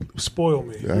 Spoil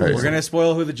me. all right. We're going to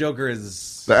spoil who the Joker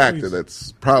is. The actor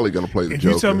that's probably going to play the If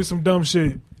Joker. you tell me some dumb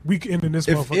shit, we can end in this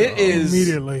If motherfucker it is-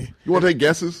 immediately. You want to take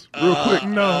guesses real quick?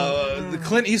 No. The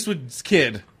Clint Eastwood's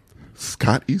kid.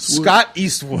 Scott Eastwood? Scott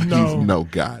Eastwood. No.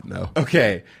 God, no.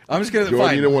 Okay. I'm just going to Jordan,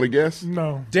 find you didn't want to guess?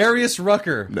 No. Darius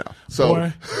Rucker. No. So,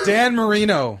 Boy. Dan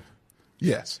Marino.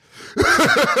 yes.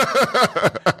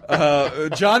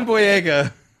 John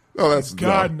Boyega. Oh, that's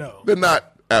God, no. They're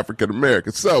not African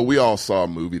American. So we all saw a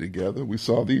movie together. We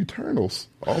saw The Eternals.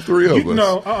 All three of us.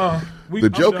 No, The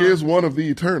Joker is one of the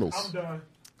Eternals. I'm done.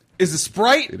 Is the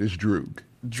Sprite? It is Droog.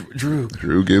 Droog.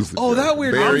 Droog is the Oh, Joker. that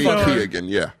weird Barry motherfucker. Keoghan,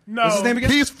 yeah. No. What's his name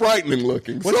again? He's frightening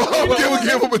looking. So What's- I'm you know going to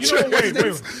give him a You know, wait,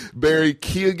 chance. wait. Barry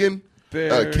Keoghan.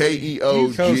 Barry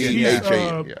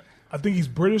Keoghan. Yeah. I think he's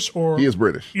British or... He is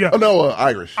British. Yeah. Oh, no,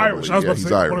 Irish. Irish. I was about to he's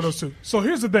say Irish. one of those two. So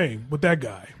here's the thing with that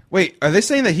guy. Wait, are they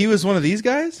saying that he was one of these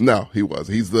guys? No, he was.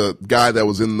 He's the guy that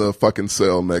was in the fucking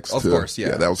cell next Of to... course, yeah.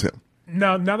 Yeah, that was him.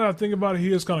 Now that I think about it,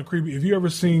 he is kind of creepy. Have you ever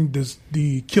seen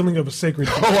the killing of a sacred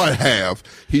deer? Oh, I have.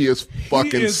 He is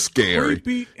fucking is scary.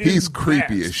 creepy in He's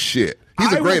creepy that. as shit.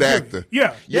 He's a I great would agree. actor.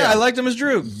 Yeah. Yeah, I liked him as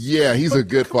Droog. Yeah, he's a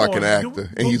good Come fucking on, actor, dude.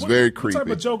 and he's What- very What type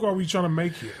creepy. of joke are we trying to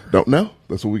make here? Don't know.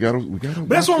 That's what we got to.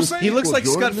 That's what I'm saying. He looks like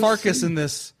Jordan, Scott let's Farkas see. in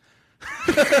this.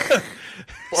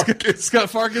 Farkas. Scott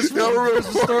Farkas from Y'all remember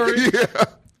Christmas Story. Yeah,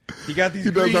 He got these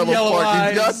he does green, have a yellow fucking.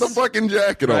 eyes. He's got the fucking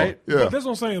jacket Right? on. Yeah. But that's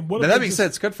what I'm saying. What Now, if that they being just-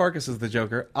 said, Scott Farkas is the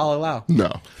Joker. I'll allow.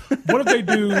 No. what if they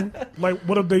do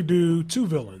what if they do two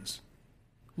villains,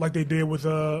 like they did with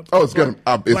Oh, it's gonna.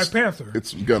 Black Panther.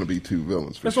 It's gonna be two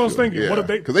villains. For That's what I was sure. thinking. Yeah. What if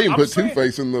they- Because they even I'm put saying-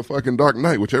 Two-Face in the fucking Dark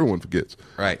Knight, which everyone forgets.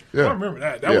 Right. Yeah. I remember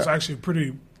that. That Yeah. was actually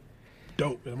pretty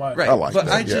dope in my Right. I like But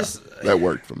that. I yeah. just- that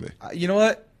worked for me. You know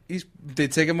what? They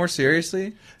take him more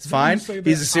seriously. It's you fine. say that,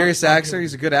 He's a serious I'll actor.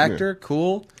 He's a good actor.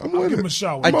 Cool. I'm I'll with give him it. a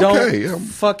shot. I with don't okay, yeah.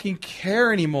 fucking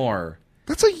care anymore.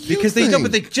 That's a you Because thing. they don't,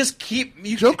 but they just keep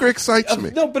Joker excites me.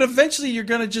 No, but eventually you're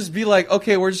gonna just be like,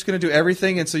 okay, we're just gonna do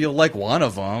everything, and so you'll like one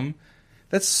of them.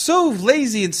 That's so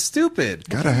lazy and stupid.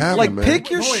 Gotta have like it, man.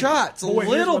 pick your But wait, shots a but wait,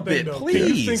 here's little my thing, bit, though. please.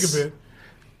 If you think of it,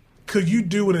 could you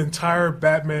do an entire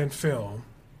Batman film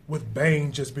with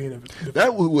Bane just being a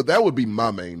That would be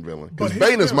my main villain because But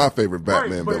Bane his is my film- favorite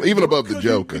Batman right, but villain, even above the could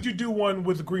Joker. Could you do one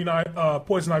with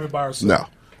Poison Ivy by herself? No.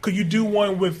 Could you do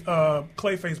one with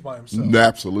Clayface by himself? No,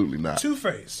 absolutely not.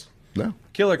 Two-Face. No,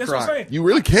 Killer That's what I'm Croc. saying. you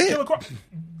really can't. Killer Croc.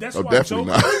 That's Oh, why definitely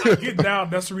Joker. not. I get down.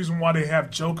 That's the reason why they have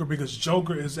Joker, because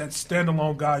Joker is that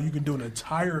standalone guy you can do an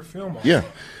entire film on. Yeah,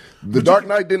 the Dark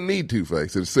Knight didn't need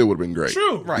Two-Face; it still would have been great.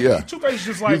 True. Right. Yeah, Two-Face is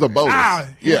just He like, was a bonus.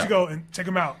 here Yeah. you go, and take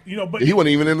him out. You know, but he wasn't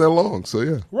even in there long. So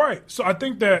yeah, right. So I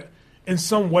think that in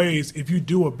some ways, if you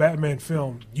do a Batman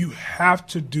film, you have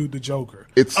to do the Joker.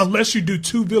 Unless you do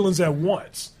two villains at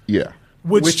once. yeah.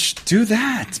 Which do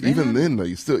that, man. Even then, though,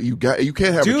 you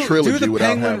can't have Do- a trilogy do the without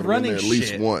Penguin having him in running there at least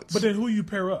shit. once. But then who you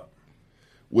pair up?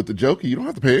 With the Joker, you don't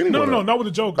have to pay anyone. No, up. not with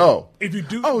the Joker. Oh, If you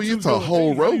do, oh, two it's a villains, whole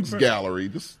then you rogues pair- gallery.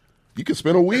 Just you can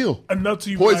spin a wheel. Enough to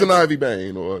you Poison like, Ivy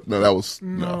Bane, or no, that was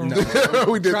no.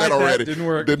 we did Tried that already. that, didn't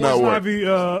work. Did not Poison work. Ivy,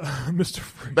 Mr.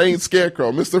 Freeze. Bane,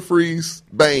 Scarecrow, Mr. Freeze,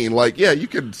 Bane. Like, yeah, you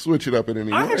could switch it up in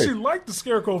any I way. actually liked the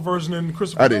Scarecrow version in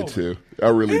Christopher I did Nolan. too. I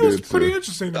really It did was too. pretty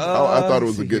interesting. To me. I thought it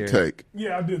was a see good here. take.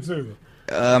 Yeah, I did too.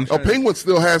 I'm Oh, trying to- Penguin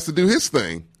still has to do his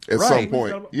thing at some Right.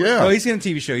 point. Oh, Yeah. Oh, he's in a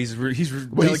TV show. He's But he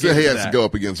relegated said he to has that. to go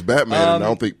up against Batman, and I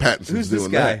don't think Pattinson's Who's this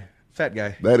doing guy? that. Fat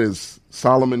guy. That is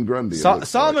Solomon Grundy. it looks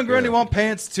Solomon like. Grundy Yeah. want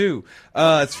pants too.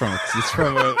 It's from a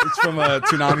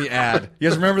Toonami ad. You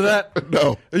guys remember that?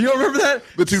 No. You don't remember that?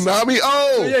 The Toonami?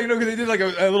 Oh! Yeah, you know, 'cause they did like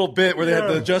a little bit where they had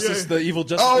the justice, the evil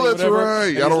justice. Oh, League or that's whatever.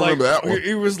 right. And I don't he's remember like, that one.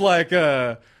 He was like,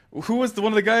 who was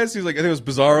one of the guys? He was like, I think it was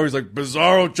Bizarro. He's like,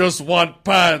 Bizarro just want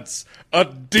pants, a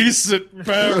decent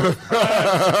pair of pants.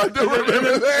 I do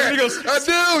remember that. And he goes, I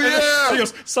do, yeah. He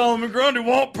goes, Solomon Grundy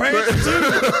want pants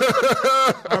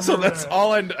too. So that's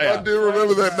all I. I do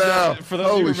remember that now. For those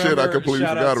who Holy shit, I remember, completely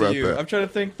shout forgot out to about you. that. I'm trying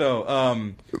to think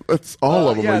though. That's all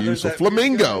of them yeah, are there's useful. that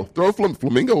Flamingo. Throw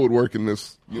Flamingo would work in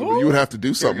this. You would have to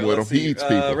do something with him. Let's see. He eats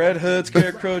people. Red Hood,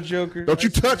 Scarecrow, Joker. Don't you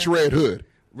touch Red Hood.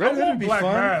 Red I Hood want would be Black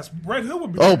fun. Mask. Red Hood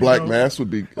would be. Oh, pretty Black dope. Mask would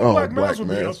be. Oh, Oh, Black Black Mask would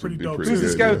be Mask pretty would be dope, pretty too. Who's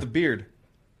this good, guy yeah. with the beard?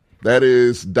 That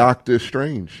is Doctor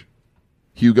Strange.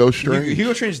 Hugo Strange.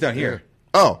 Hugo Strange is down here.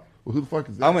 Oh, well, who the fuck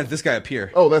is that? I went this guy up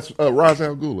here. Oh, that's Ra's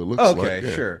al Ghul. It looks Okay, like.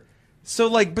 Yeah. sure. So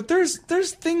like, but there's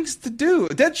things to do.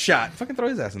 Deadshot, fucking throw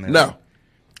his ass in there. No,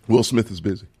 Will Smith is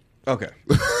busy. Okay.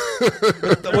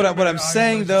 what I'm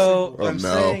saying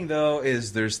though,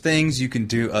 is there's things you can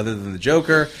do other than the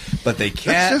Joker, but they can't.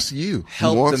 That's just you.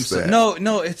 Help themselves.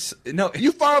 No.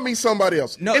 You find me somebody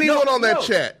else. Anyone on that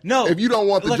chat. No. If you don't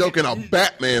want the Joker in a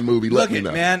Batman movie, let me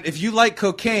know. Man, if you like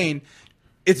cocaine,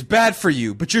 it's bad for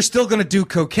you, but you're still gonna do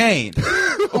cocaine.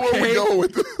 Where are we going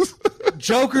with this?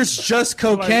 Joker's just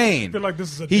cocaine. I feel like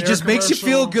this is he just makes you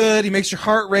feel good. He makes your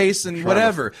heart race and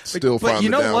whatever. Still find the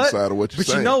downside of what you're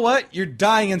saying. But you know what? You're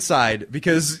dying inside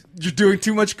because you're doing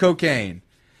too much cocaine.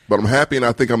 But I'm happy, and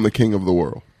I think I'm the king of the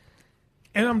world.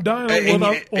 And I'm dying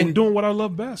on doing what I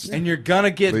love best. And you're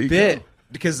gonna get bit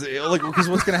because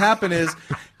what's gonna happen is.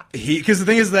 Because the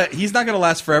thing is that he's not going to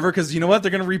last forever. Because you know what? They're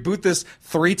going to reboot this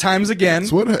 3 times again.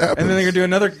 That's what happens. And then they're going to do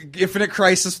another Infinite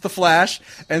Crisis with the Flash.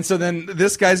 And so then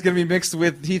this guy's going to be mixed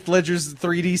with Heath Ledger's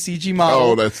 3D CG model.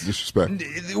 Oh, that's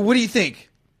disrespectful. What do you think?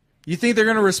 You think they're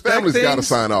going to respect Family's things? got to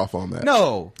sign off on that.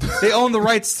 No, they own the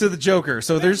rights to the Joker,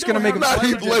 so they're just going to make him. Not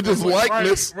Heath Ledger's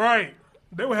likeness. Right.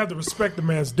 They would have to respect the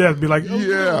man's death. Be like, leave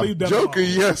that Joker,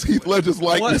 alone. yes. Heath Ledger's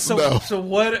likeness, no. So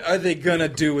what are they going to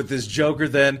do with this Joker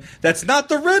then? That's not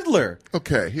the Riddler.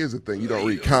 Okay, here's the thing. You don't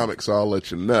read comics, so I'll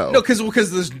let you know. No, because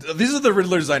these are the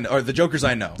Riddlers I know, or the Jokers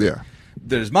I know. Yeah.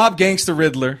 There's Mob Gangster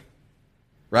Riddler,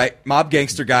 right? Mob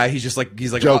Gangster guy. He's like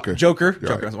Joker. Joker. Right.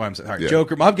 Joker. That's what I'm saying. All right. Yeah.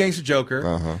 Joker. Mob Gangster Joker.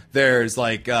 Uh-huh. There's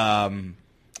like the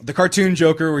cartoon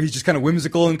Joker, where he's just kind of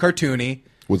whimsical and cartoony.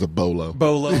 Was a bolo.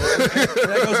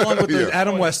 That goes along with the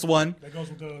Adam West one. That goes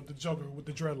with the Joker with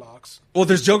the dreadlocks. Well,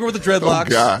 there's Joker with the dreadlocks. Oh,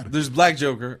 God. There's Black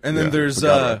Joker, and then there's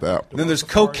there's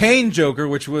Cocaine Joker,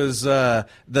 which was the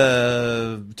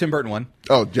Tim Burton one.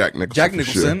 Oh, Jack Nicholson. Jack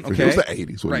Nicholson. Sure. Okay, It was the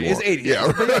 80s. Right, it's 80s.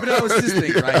 Yeah, but that was his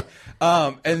thing, right?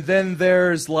 And then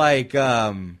there's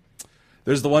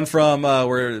there's the one from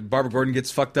where Barbara Gordon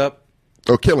gets fucked up.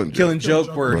 Oh, Killing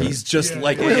Joke, where he's just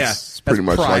that's pretty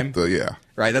much prime. like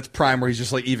Right, that's prime, where he's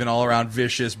just like even all around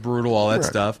vicious, brutal, all that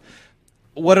stuff.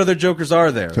 What other Jokers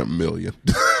are there? a million.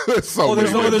 There's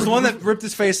the one that ripped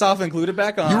his face off and glued it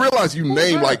back on. You realize you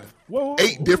named like Whoa.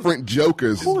 8 different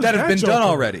Jokers that have been Joker? done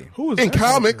already. Who is in that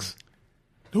comics. Joker?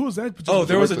 Who was that? Oh,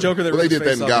 there was a Joker that Well, they ripped his did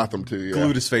that face in off Gotham and too. Yeah.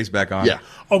 glued his face back on. Yeah.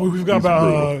 Oh, but we've got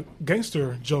about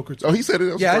Gangster Joker. Oh, he said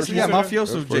it.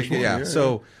 Mafioso. Yeah.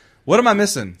 So, what am I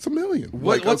missing? It's a million.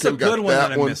 What's a good one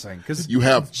that I'm missing? Because you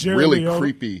have Jared really Leto.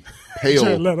 creepy, pale.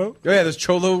 Jared Leto. Oh, yeah, there's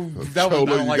Cholo. That one,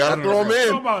 Cholo, you gotta throw him in.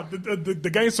 Talking about the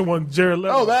gangster one, Jared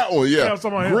Leto. Oh, that one, yeah. I'm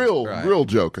talking about him. Real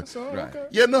Joker. Right. Okay.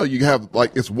 Yeah, no, you have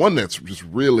it's one that's just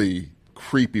really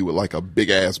creepy with like a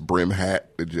big ass brim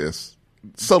hat that just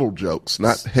subtle jokes,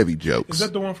 not heavy jokes. Is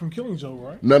that the one from Killing Joke,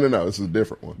 right? No, this is a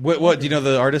different one. What do you know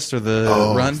the artist or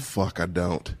the run? Fuck, I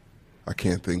don't. I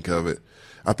can't think of it.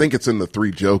 I think it's in the 3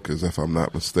 Jokers, if I'm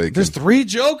not mistaken. There's 3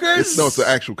 Jokers? It's an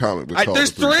actual comic book called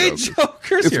There's The 3 3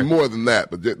 Jokers It's here. more than that,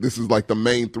 but this is like the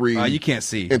main 3. You can't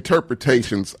see.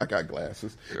 Interpretations. I got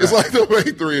glasses. Right. It's like the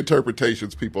main 3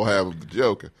 interpretations people have of the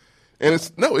Joker. And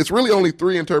it's really only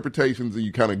 3 interpretations, and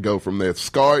you kind of go from there. It's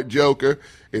Scarred Joker,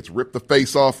 it's Rip the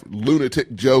Face Off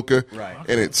Lunatic Joker, right,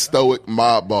 and it's Stoic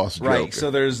Mob Boss Joker. Right,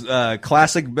 so there's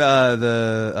classic,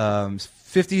 the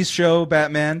 50s show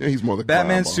Batman. Yeah, he's more the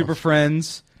Batman clown Super boss.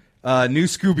 Friends, new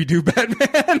Scooby-Doo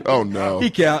Batman. Oh, no.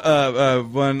 He count,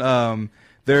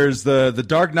 there's the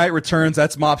Dark Knight Returns,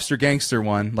 that's Mobster Gangster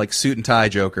one, like suit and tie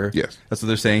Joker. Yes. That's what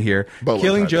they're saying here. Bolo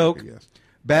Killing tie Joke, Joker, yes.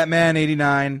 Batman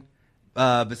 89,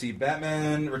 but see,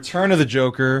 Batman Return of the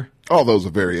Joker. All those are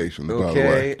variations, by the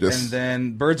way. Okay, and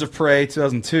then Birds of Prey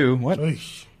 2002. What?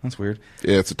 Eesh. That's weird.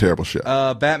 Yeah, it's a terrible show.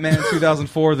 Batman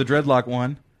 2004, the Dreadlock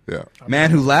one. Yeah.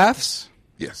 Man Who Laughs.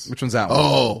 Yes. Which one's that one?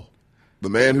 Oh, The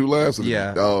Man Who Laughs?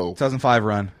 Yeah. Oh. 2005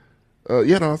 run.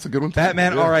 Yeah, no, that's a good one.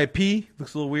 Batman yeah. R.I.P.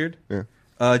 Looks a little weird.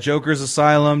 Yeah. Joker's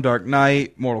Asylum, Dark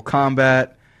Knight, Mortal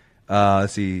Kombat.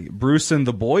 Let's see. Bruce and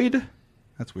the Boyd.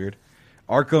 That's weird.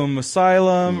 Arkham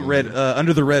Asylum,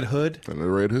 Under the Red Hood. Under the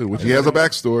Red Hood, which he has a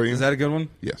backstory. Is that a good one?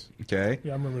 Yes. Okay.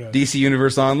 Yeah, I remember that. DC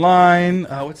Universe Online.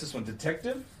 What's this one?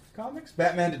 Detective Comics?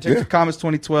 Batman Detective Comics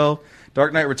 2012.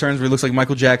 Dark Knight Returns, where he looks like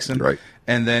Michael Jackson. Right.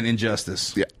 And then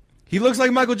Injustice. Yeah. He looks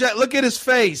like Michael Jackson. Look at his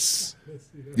face.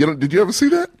 Did you ever see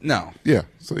that? No. Yeah.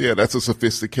 So, yeah, that's a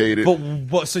sophisticated.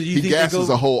 But so you he think gasses they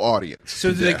go, a whole audience. So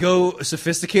do they go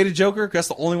sophisticated Joker? That's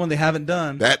the only one they haven't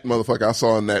done. That motherfucker I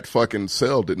saw in that fucking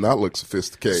cell did not look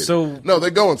sophisticated. So no, they're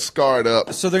going scarred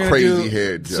up. So they're gonna crazy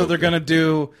head. Joker. So they're gonna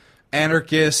do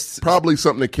anarchists. Probably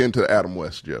something akin to Adam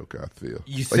West Joker. I feel.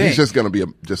 You like think he's just gonna be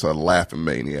just a laughing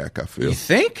maniac? I feel. You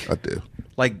think? I do.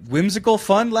 Like whimsical,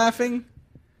 fun, laughing.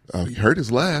 Oh, you heard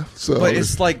his laugh. So, But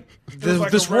it's like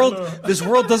this world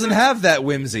doesn't have that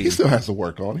whimsy. he still has to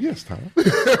work on it. He has time.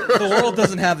 The world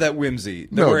doesn't have that whimsy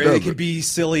where it can be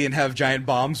silly and have giant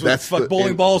bombs with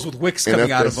bowling balls with wicks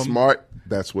coming out of them. Smart.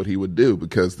 That's what he would do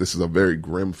because this is a very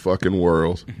grim fucking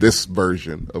world. This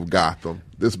version of Gotham,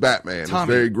 this Batman is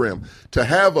very grim. To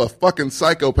have a fucking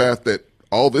psychopath that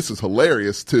all this is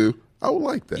hilarious to, I would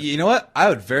like that. You know what? I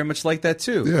would very much like that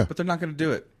too. Yeah. But they're not going to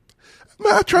do it.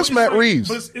 Man, I trust Matt Reeves.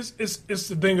 But it's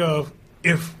the thing of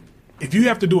if you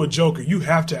have to do a Joker, you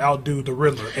have to outdo the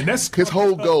Riddler, and that's his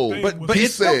whole goal. But he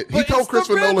told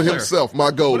Christopher Nolan himself,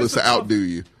 "My goal is to outdo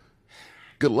you."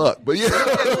 Good luck, but yeah,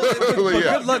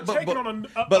 good luck.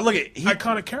 But look at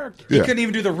iconic character. He couldn't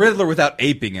even do the Riddler without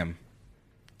aping him.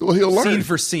 Well, he'll learn scene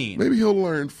for scene. Maybe he'll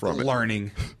learn from it.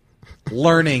 Learning.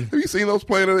 Have you seen those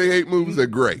Planet of the Apes movies? They're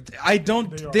great. I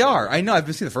don't. They are. I know.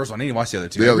 I've seen the first one. I didn't watch the other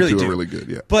two. The other two are really good.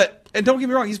 Yeah. But don't get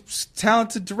me wrong. He's a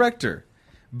talented director.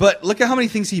 But look at how many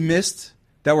things he missed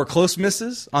that were close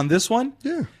misses on this one.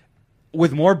 Yeah.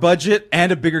 With more budget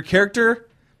and a bigger character,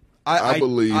 I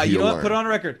believe. You know what? Put it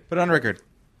on record.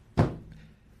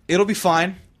 It'll be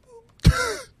fine.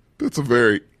 That's a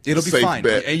very It'll be safe fine.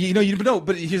 bet. And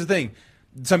but here's the thing: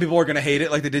 some people are going to hate it,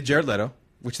 like they did Jared Leto,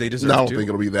 which they deserve. No, I don't think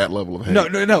it'll be that level of hate.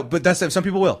 No. But that's some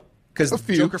people will because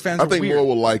Joker fans. I think weird. more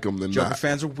will like him than Joker not.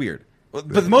 fans are weird.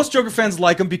 But most Joker fans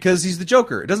like him because he's the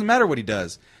Joker. It doesn't matter what he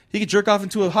does. He could jerk off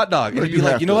into a hot dog and be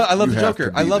like, you know what? I love the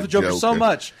Joker. I love the Joker so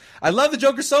much. I love the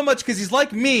Joker so much because he's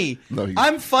like me.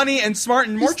 I'm funny and smart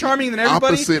and more charming than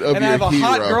everybody. And I have a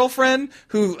hot girlfriend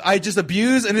who I just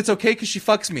abuse, and it's okay because she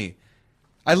fucks me.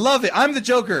 I love it. I'm the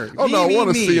Joker. I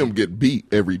want to see him get beat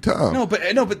every time. No,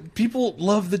 but people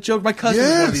love the Joker. My cousin's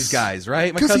one of these guys,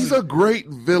 right? Because he's a great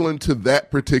villain to that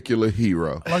particular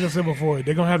hero. Like I said before,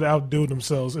 they're gonna have to outdo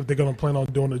themselves if they're gonna plan on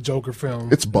doing a Joker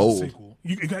film. It's bold.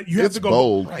 You have to go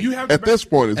bold. Right. You have At this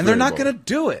point, and they're not going to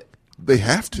do it. They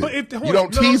have to. You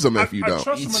don't tease them if you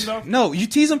don't. No, you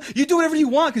tease them. You do whatever you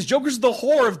want because Joker's the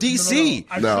whore of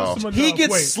DC. He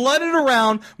gets slutted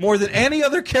around more than any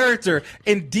other character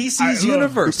in DC's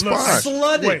universe.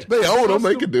 Slutted. They own him.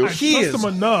 They can do it. He is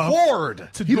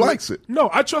whored. He likes it. No,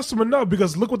 I trust him enough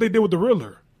because look what they did with the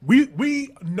Riddler.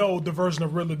 We know the version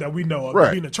of Riddler that we know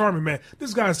of being a charming man.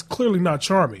 This guy's clearly not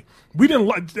charming. We didn't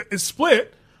like it's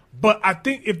split. But I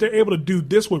think if they're able to do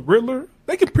this with Riddler,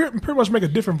 they can pretty much make a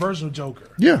different version of Joker.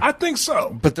 Yeah, I think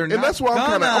so. But they're not. And that's why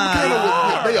I'm kind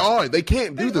of. They are. They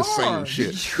can't do the same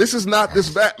shit. This is not this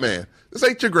Batman. This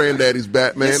ain't your granddaddy's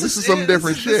Batman. This is some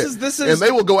different shit. And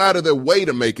they will go out of their way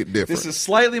to make it different. This is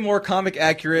slightly more comic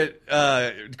accurate.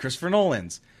 Christopher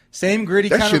Nolan's. Same gritty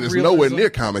kind of realism. That shit is nowhere near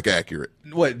comic accurate.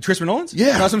 What, Christopher Nolan's?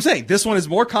 Yeah. That's what I'm saying. This one is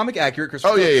more comic accurate.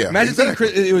 Yeah. Imagine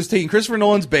it was taking Christopher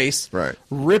Nolan's base, right,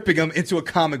 ripping them into a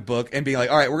comic book and being like,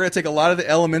 all right, we're going to take a lot of the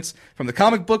elements from the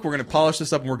comic book, we're going to polish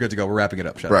this up, and we're good to go. We're wrapping it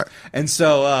up. Shut up. And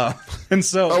so...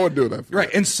 I would do that. Right.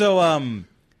 And so...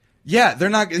 yeah,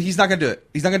 he's not going to do it.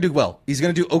 He's not going to do well. He's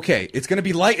going to do okay. It's going to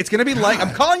be like,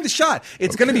 I'm calling the shot.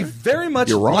 It's going to be very much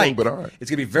You're wrong, but all right.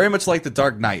 It's going to be very much like The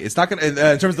Dark Knight. It's not going to,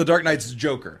 in terms of The Dark Knight's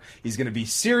Joker. He's going to be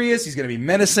serious. He's going to be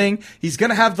menacing. He's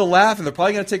going to have the laugh, and they're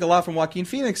probably going to take a lot from Joaquin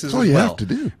Phoenix as well. That's all you have to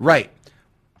do. Right.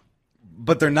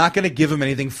 But they're not going to give him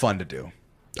anything fun to do.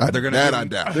 I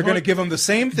doubt. They're going to give him the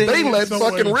same thing. They let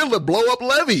fucking Riddler blow up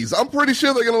levees. I'm pretty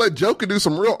sure they're going to let Joker do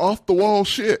some real off-the-wall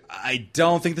shit. I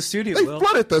don't think the studio will. They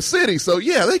flooded the city, so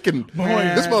yeah, they can.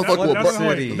 This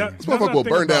motherfucker will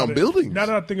burn down buildings. Now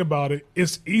that I think about it,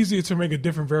 it's easier to make a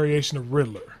different variation of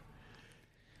Riddler.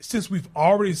 Since we've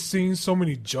already seen so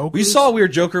many Jokers. We saw a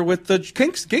weird Joker with the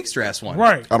gangster ass one.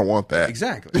 Right. I don't want that.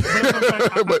 Exactly.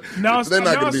 But now they're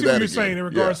not going to do that what you're saying in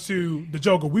regards to the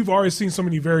Joker. We've already seen so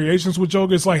many variations with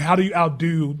Joker. It's like, how do you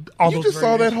outdo all those You just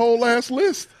saw that whole last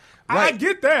list. Right. I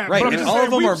get that. Right. But and all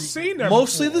of them are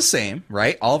mostly the same,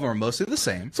 right? All of them are mostly the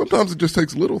same. Sometimes it just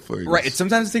takes little things. Right.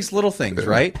 Sometimes it takes little things,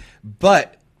 right?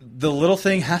 But the little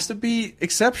thing has to be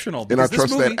exceptional. And I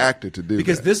trust that actor to do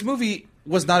because that. This movie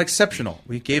was not exceptional.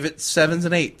 We gave it 7s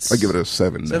and 8s. I give it a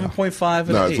 7 now. 7.5 and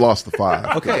No, 8. it's lost the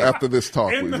 5. Okay. After this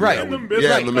talk. In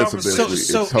the midst of this.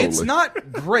 So it's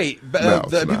not great.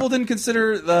 People didn't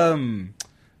consider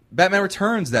Batman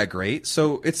Returns that great,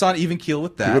 so it's on even keel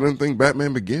with that. People didn't think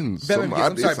Batman Begins. Batman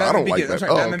Begins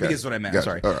is what I meant. Gotcha.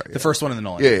 Sorry. Right, the first one in the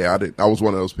Nolan. Yeah, I did. I was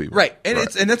one of those people. Right. And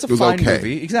it's a fine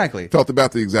movie. Exactly. Felt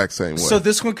about the exact same way. So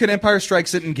this one could Empire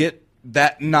Strikes It and get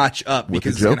that notch up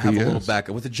because it's going to have a little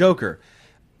backup with the Joker.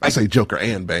 I say Joker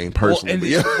and Bane personally. And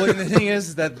the thing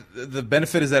is that the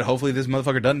benefit is that hopefully this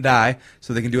motherfucker doesn't die,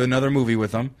 so they can do another movie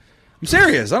with him. I'm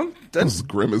serious. That's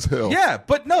grim as hell. Yeah,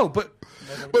 but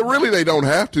But really, they don't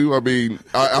have to. I mean,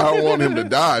 I don't want him to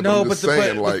die. But No, I'm just but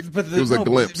saying, it was a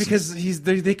glimpse. because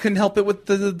they couldn't help it with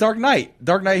the Dark Knight.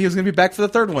 Dark Knight, he was going to be back for the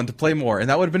third one to play more, and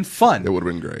that would have been fun. It would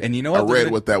have been great. And you know what? I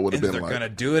read what that would have been they're like. They're going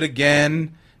to do it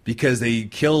again because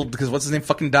what's his name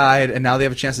fucking died, and now they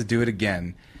have a chance to do it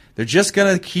again. They're just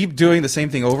going to keep doing the same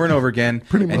thing over and over again,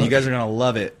 Pretty much. and you guys are going to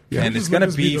love it, and it's going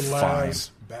to be fine.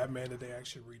 Batman that they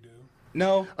actually redo.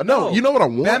 No. You know what I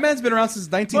want? Batman's been around since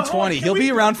 1920. He'll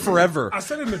be around forever. I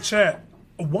said in the chat,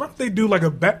 why don't they do like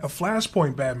a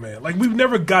Flashpoint Batman? Like, we've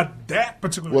never got that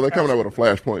particular. Well, they're coming out with a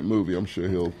Flashpoint movie. I'm sure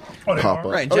he'll pop up.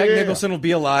 Right, Jack Nicholson will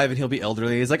be alive, and he'll be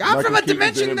elderly. He's like, I'm Michael from a Keaton,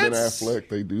 dimension Ben that's... Affleck,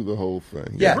 they do the whole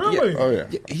thing. Yeah. Really? Oh, yeah.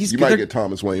 You might get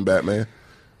Thomas Wayne Batman.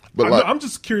 But I'm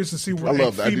just curious to see what a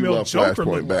I do female love Joker Flashpoint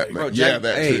look Batman. like. Yeah,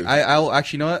 that too. I'll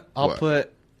actually, you know what? I'll What?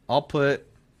 put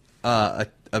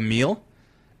a meal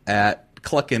at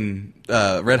Cluckin'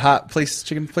 Red Hot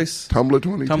chicken place. Tumblr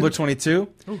 22. Tumblr 22.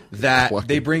 That Cluckin'.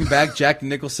 they bring back Jack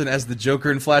Nicholson as the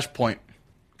Joker in Flashpoint.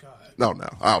 No,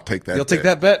 I'll take that. You'll take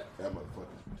that bet? That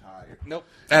motherfucker's retired. Nope.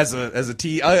 As a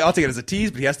tease, I'll take it as a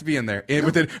tease, but he has to be in there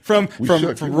from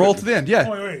should. roll to the end. Yeah.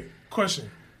 Wait. Question.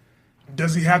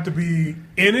 Does he have to be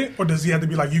in it, or does he have to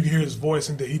be like you can hear his voice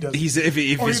and that he doesn't? If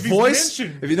his he's voice,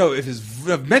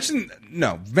 mentioned.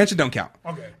 mention don't count.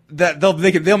 Okay. That they'll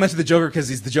mention the Joker because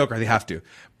he's the Joker. They have to.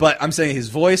 But I'm saying his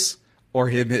voice or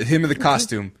him in the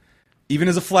costume, even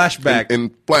as a flashback. In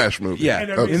Flash movie. Yeah,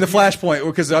 Okay. in the Flashpoint,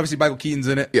 because obviously Michael Keaton's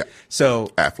in it. Yeah. So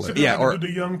Affleck. So yeah, or do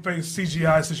the young face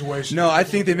CGI situation. no, I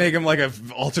think they make him like a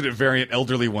alternate variant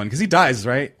elderly one because he dies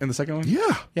right in the second one. Yeah.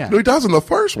 Yeah. No, he does in the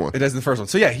first one. It does in the first one.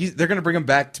 So yeah, they're going to bring him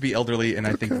back to be elderly, and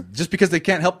I think just because they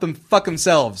can't help them fuck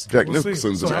themselves. Jack We'll see.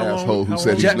 Nicholson's So an how long- asshole who how said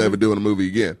long- he's Jack- never doing a movie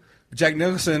again. Jack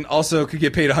Nicholson also could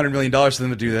get paid $100 million for them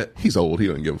to do that. He's old. He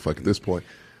doesn't give a fuck at this point.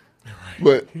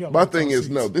 But He got my lots thing of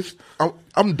is, seats.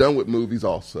 I'm done with movies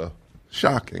also.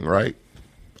 Shocking, right?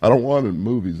 I don't want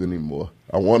movies anymore.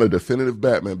 I want a definitive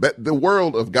Batman. The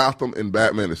world of Gotham and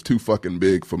Batman is too fucking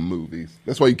big for movies.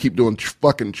 That's why you keep doing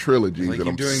fucking trilogies, Like and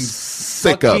you're I'm doing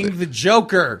sick of fucking it. the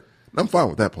Joker. I'm fine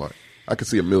with that part. I can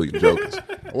see a million Jokers.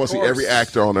 I want to see every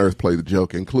actor on earth play the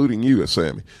Joker, including you,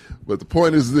 Sammy. But the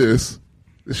point is this.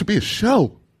 It should be a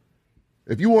show.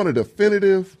 If you want a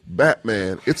definitive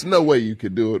Batman, it's no way you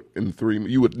could do it in 3.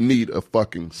 You would need a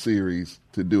fucking series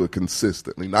to do it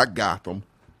consistently. Not Gotham,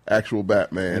 actual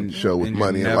Batman show with And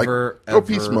money. you're And like, never, throw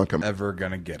Peace Monk. ever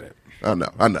gonna get it. I know.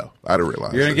 I didn't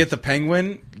realize. You're gonna this. get the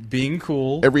Penguin being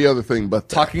cool, every other thing but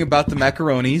that. talking about the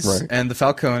macaronis Right. and the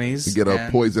falconis. You get a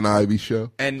and, Poison Ivy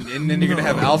show. and then you're gonna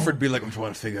have Alfred be like, I'm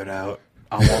trying to figure it out.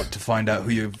 I want to find out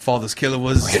who your father's killer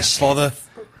was. Father.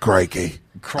 Crikey.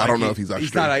 I don't know if he's He's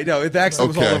Australian. not. No, the accent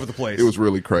was all over the place. It was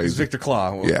really crazy. It was Victor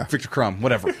Claw. Yeah. Victor Crumb.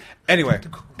 Whatever. Anyway,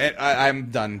 I'm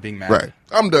done being mad. Right.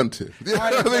 I'm done too. All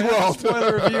right, I think we're all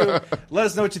spoiler review. Let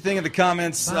us know what you think in the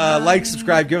comments. Like,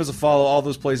 subscribe, give us a follow. All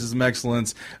those places of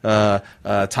excellence.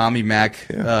 Tommy Mac,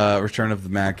 Return of the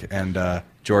Mac, and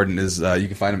Jordan is. You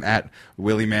can find him at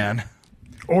Willie Man.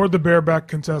 Or the bareback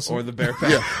Contessa. Or the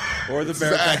bareback, or the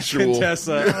bareback actual.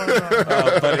 Contessa.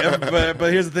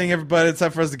 But here's the thing, everybody. It's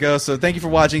time for us to go. So thank you for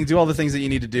watching. Do all the things that you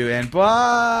need to do, and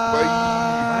bye.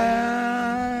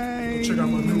 Check out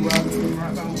my new rap.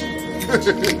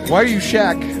 Why are you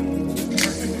Shaq?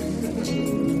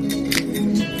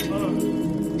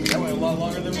 That went a lot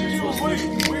longer than we were supposed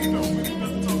to. Wait, no. We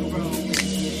have to talk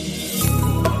about.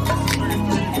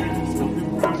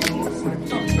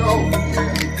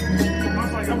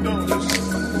 I'm done with this.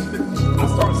 I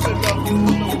started sitting up.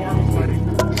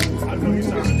 I know he's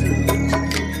not too.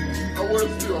 I was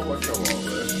too. I'm like, come on,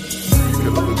 man. You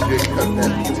could have legit cut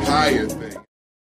that entire thing.